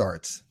Bowl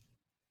starts?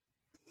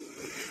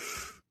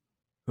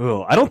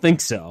 Oh, I don't think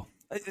so.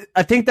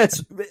 I think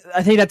that's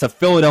a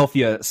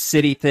Philadelphia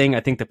city thing.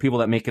 I think the people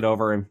that make it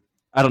over, and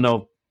I don't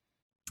know.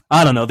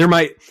 There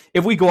might,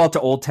 if we go out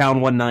to Old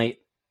Town one night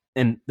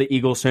and the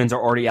Eagles fans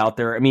are already out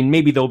there, I mean,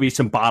 maybe there'll be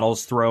some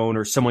bottles thrown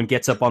or someone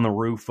gets up on the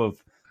roof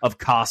of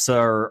Casa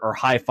or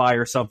Hi-Fi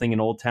or something in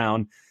Old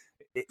Town.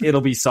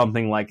 It'll be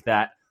something like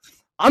that.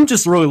 I'm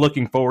just really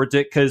looking forward to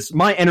it because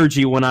my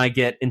energy when I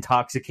get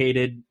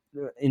intoxicated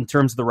in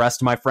terms of the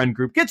rest of my friend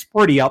group gets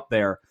pretty up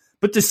there.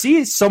 But to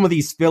see some of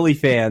these Philly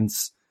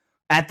fans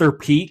at their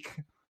peak,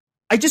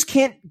 I just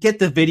can't get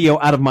the video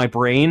out of my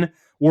brain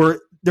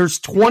where there's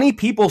 20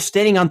 people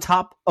standing on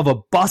top of a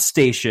bus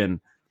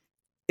station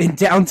in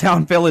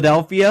downtown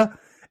Philadelphia,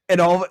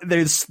 and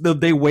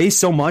they weigh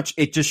so much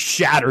it just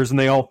shatters and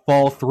they all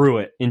fall through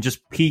it in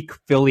just peak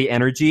Philly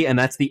energy, and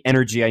that's the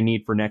energy I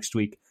need for next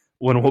week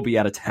when we'll be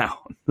out of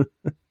town.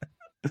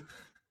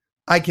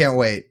 I can't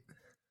wait.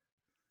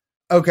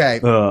 Okay,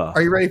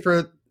 are you ready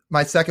for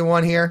my second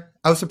one here?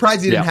 I was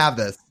surprised you didn't have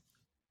this,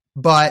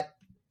 but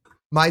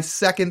my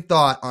second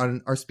thought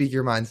on our Speak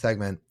Your Mind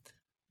segment,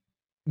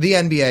 the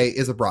NBA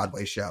is a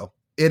Broadway show.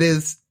 It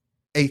is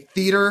a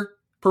theater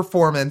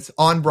performance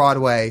on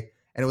Broadway,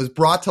 and it was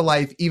brought to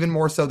life even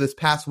more so this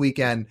past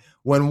weekend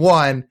when,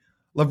 one,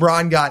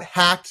 LeBron got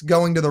hacked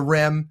going to the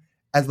rim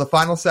as the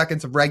final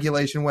seconds of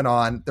regulation went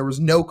on. There was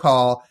no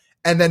call,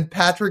 and then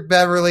Patrick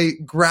Beverley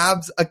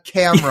grabs a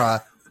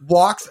camera,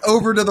 walks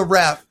over to the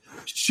ref,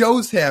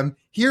 shows him,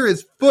 here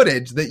is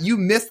footage that you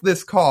missed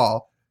this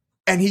call,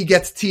 and he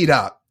gets teed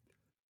up.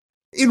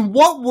 In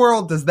what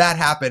world does that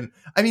happen?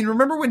 I mean,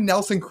 remember when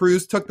Nelson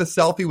Cruz took the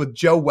selfie with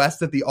Joe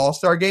West at the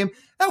All-Star game?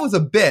 That was a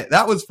bit.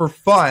 That was for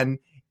fun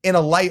in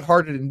a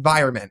lighthearted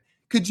environment.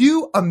 Could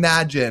you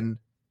imagine,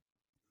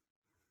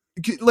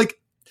 like,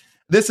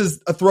 this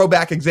is a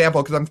throwback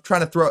example because I'm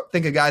trying to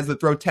think of guys that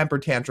throw temper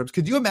tantrums.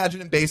 Could you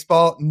imagine in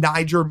baseball,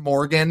 Niger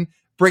Morgan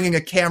bringing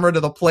a camera to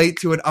the plate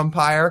to an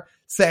umpire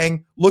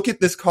saying, look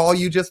at this call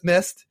you just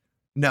missed?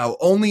 No,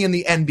 only in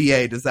the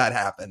NBA does that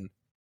happen.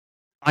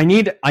 I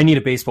need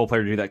a baseball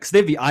player to do that because they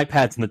have the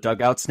iPads in the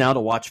dugouts now to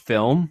watch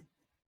film.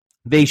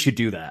 They should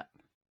do that.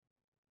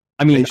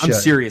 I mean, I'm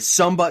serious.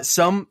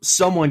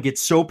 Someone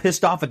gets so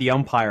pissed off at the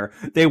umpire,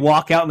 they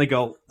walk out and they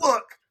go,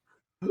 look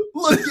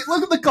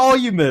at the call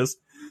you missed.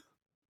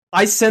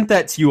 I sent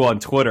that to you on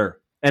Twitter,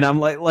 and I'm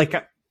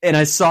and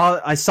I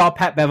saw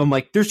Pat Bev. I'm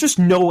like, there's just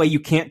no way you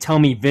can't tell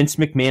me Vince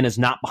McMahon is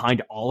not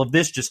behind all of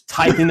this, just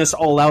typing this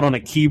all out on a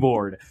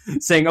keyboard,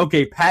 saying,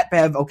 okay, Pat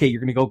Bev, okay,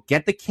 you're going to go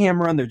get the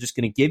camera, and they're just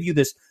going to give you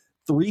this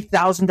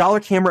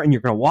 $3,000 camera, and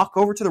you're going to walk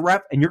over to the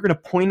ref, and you're going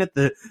to point at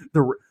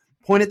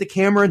the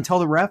camera and tell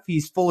the ref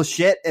he's full of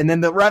shit, and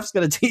then the ref's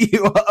going to tee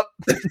you up.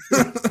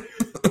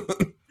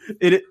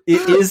 It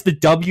is the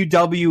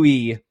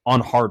WWE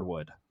on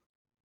hardwood.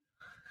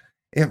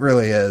 It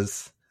really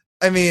is.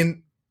 I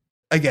mean,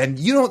 again,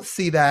 you don't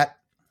see that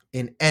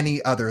in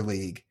any other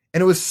league.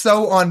 And it was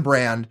so on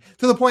brand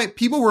to the point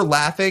people were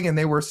laughing and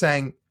they were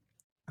saying,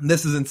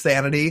 this is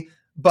insanity,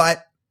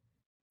 but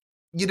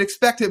you'd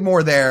expect it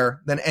more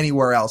there than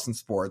anywhere else in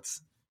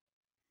sports.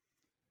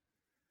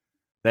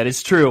 That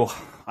is true.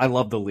 I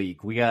love the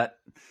league.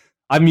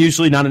 I'm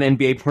usually not an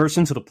NBA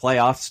person till the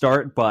playoffs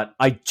start, but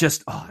I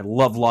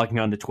love logging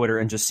onto Twitter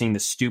and just seeing the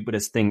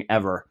stupidest thing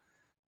ever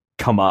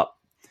come up.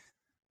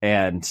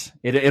 And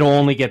it'll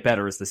only get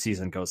better as the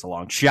season goes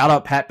along. Shout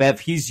out Pat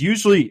Bev. When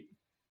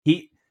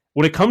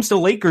it comes to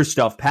Lakers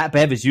stuff, Pat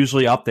Bev is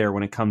usually up there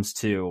when it comes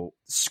to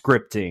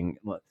scripted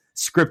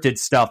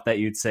stuff that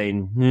you'd say,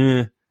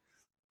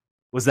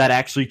 was that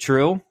actually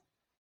true?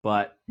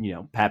 But,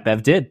 Pat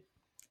Bev did.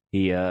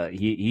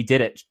 He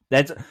did it.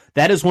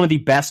 That is one of the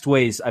best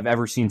ways I've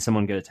ever seen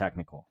someone get a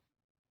technical.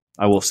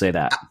 I will say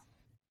that.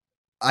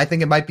 I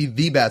think it might be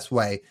the best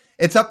way.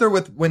 It's up there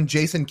with when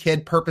Jason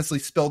Kidd purposely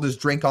spilled his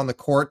drink on the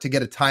court to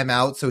get a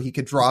timeout so he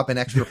could draw up an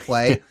extra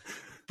play.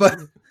 but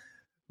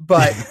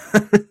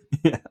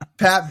yeah.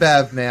 Pat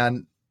Bev,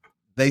 man,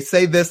 they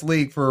say this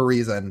league for a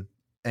reason,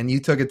 and you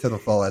took it to the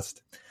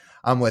fullest.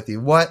 I'm with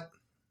you. What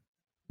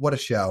a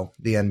show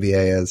the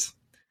NBA is.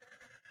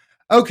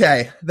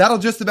 Okay, that'll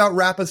just about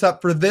wrap us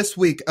up for this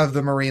week of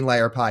the Marine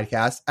Layer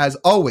podcast. As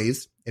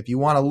always, if you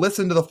want to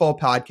listen to the full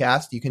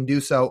podcast, you can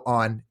do so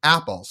on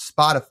Apple,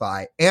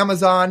 Spotify,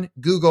 Amazon,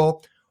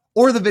 Google,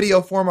 or the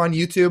video form on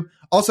YouTube.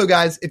 Also,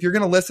 guys, if you're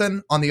going to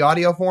listen on the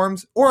audio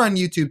forms or on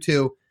YouTube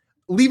too,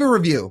 leave a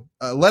review.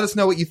 Let us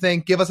know what you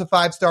think. Give us a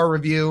 5-star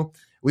review.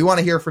 We want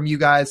to hear from you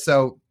guys,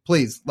 so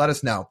please let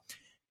us know.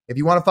 If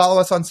you want to follow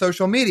us on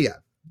social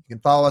media, you can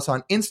follow us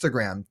on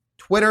Instagram,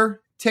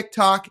 Twitter,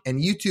 TikTok,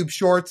 and YouTube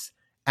Shorts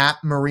at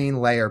Marine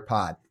Layer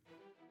Pod.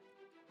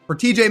 For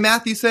TJ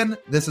Mathewson,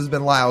 this has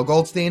been Lyle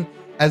Goldstein.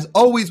 As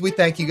always, we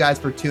thank you guys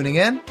for tuning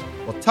in.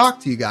 We'll talk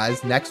to you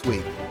guys next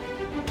week.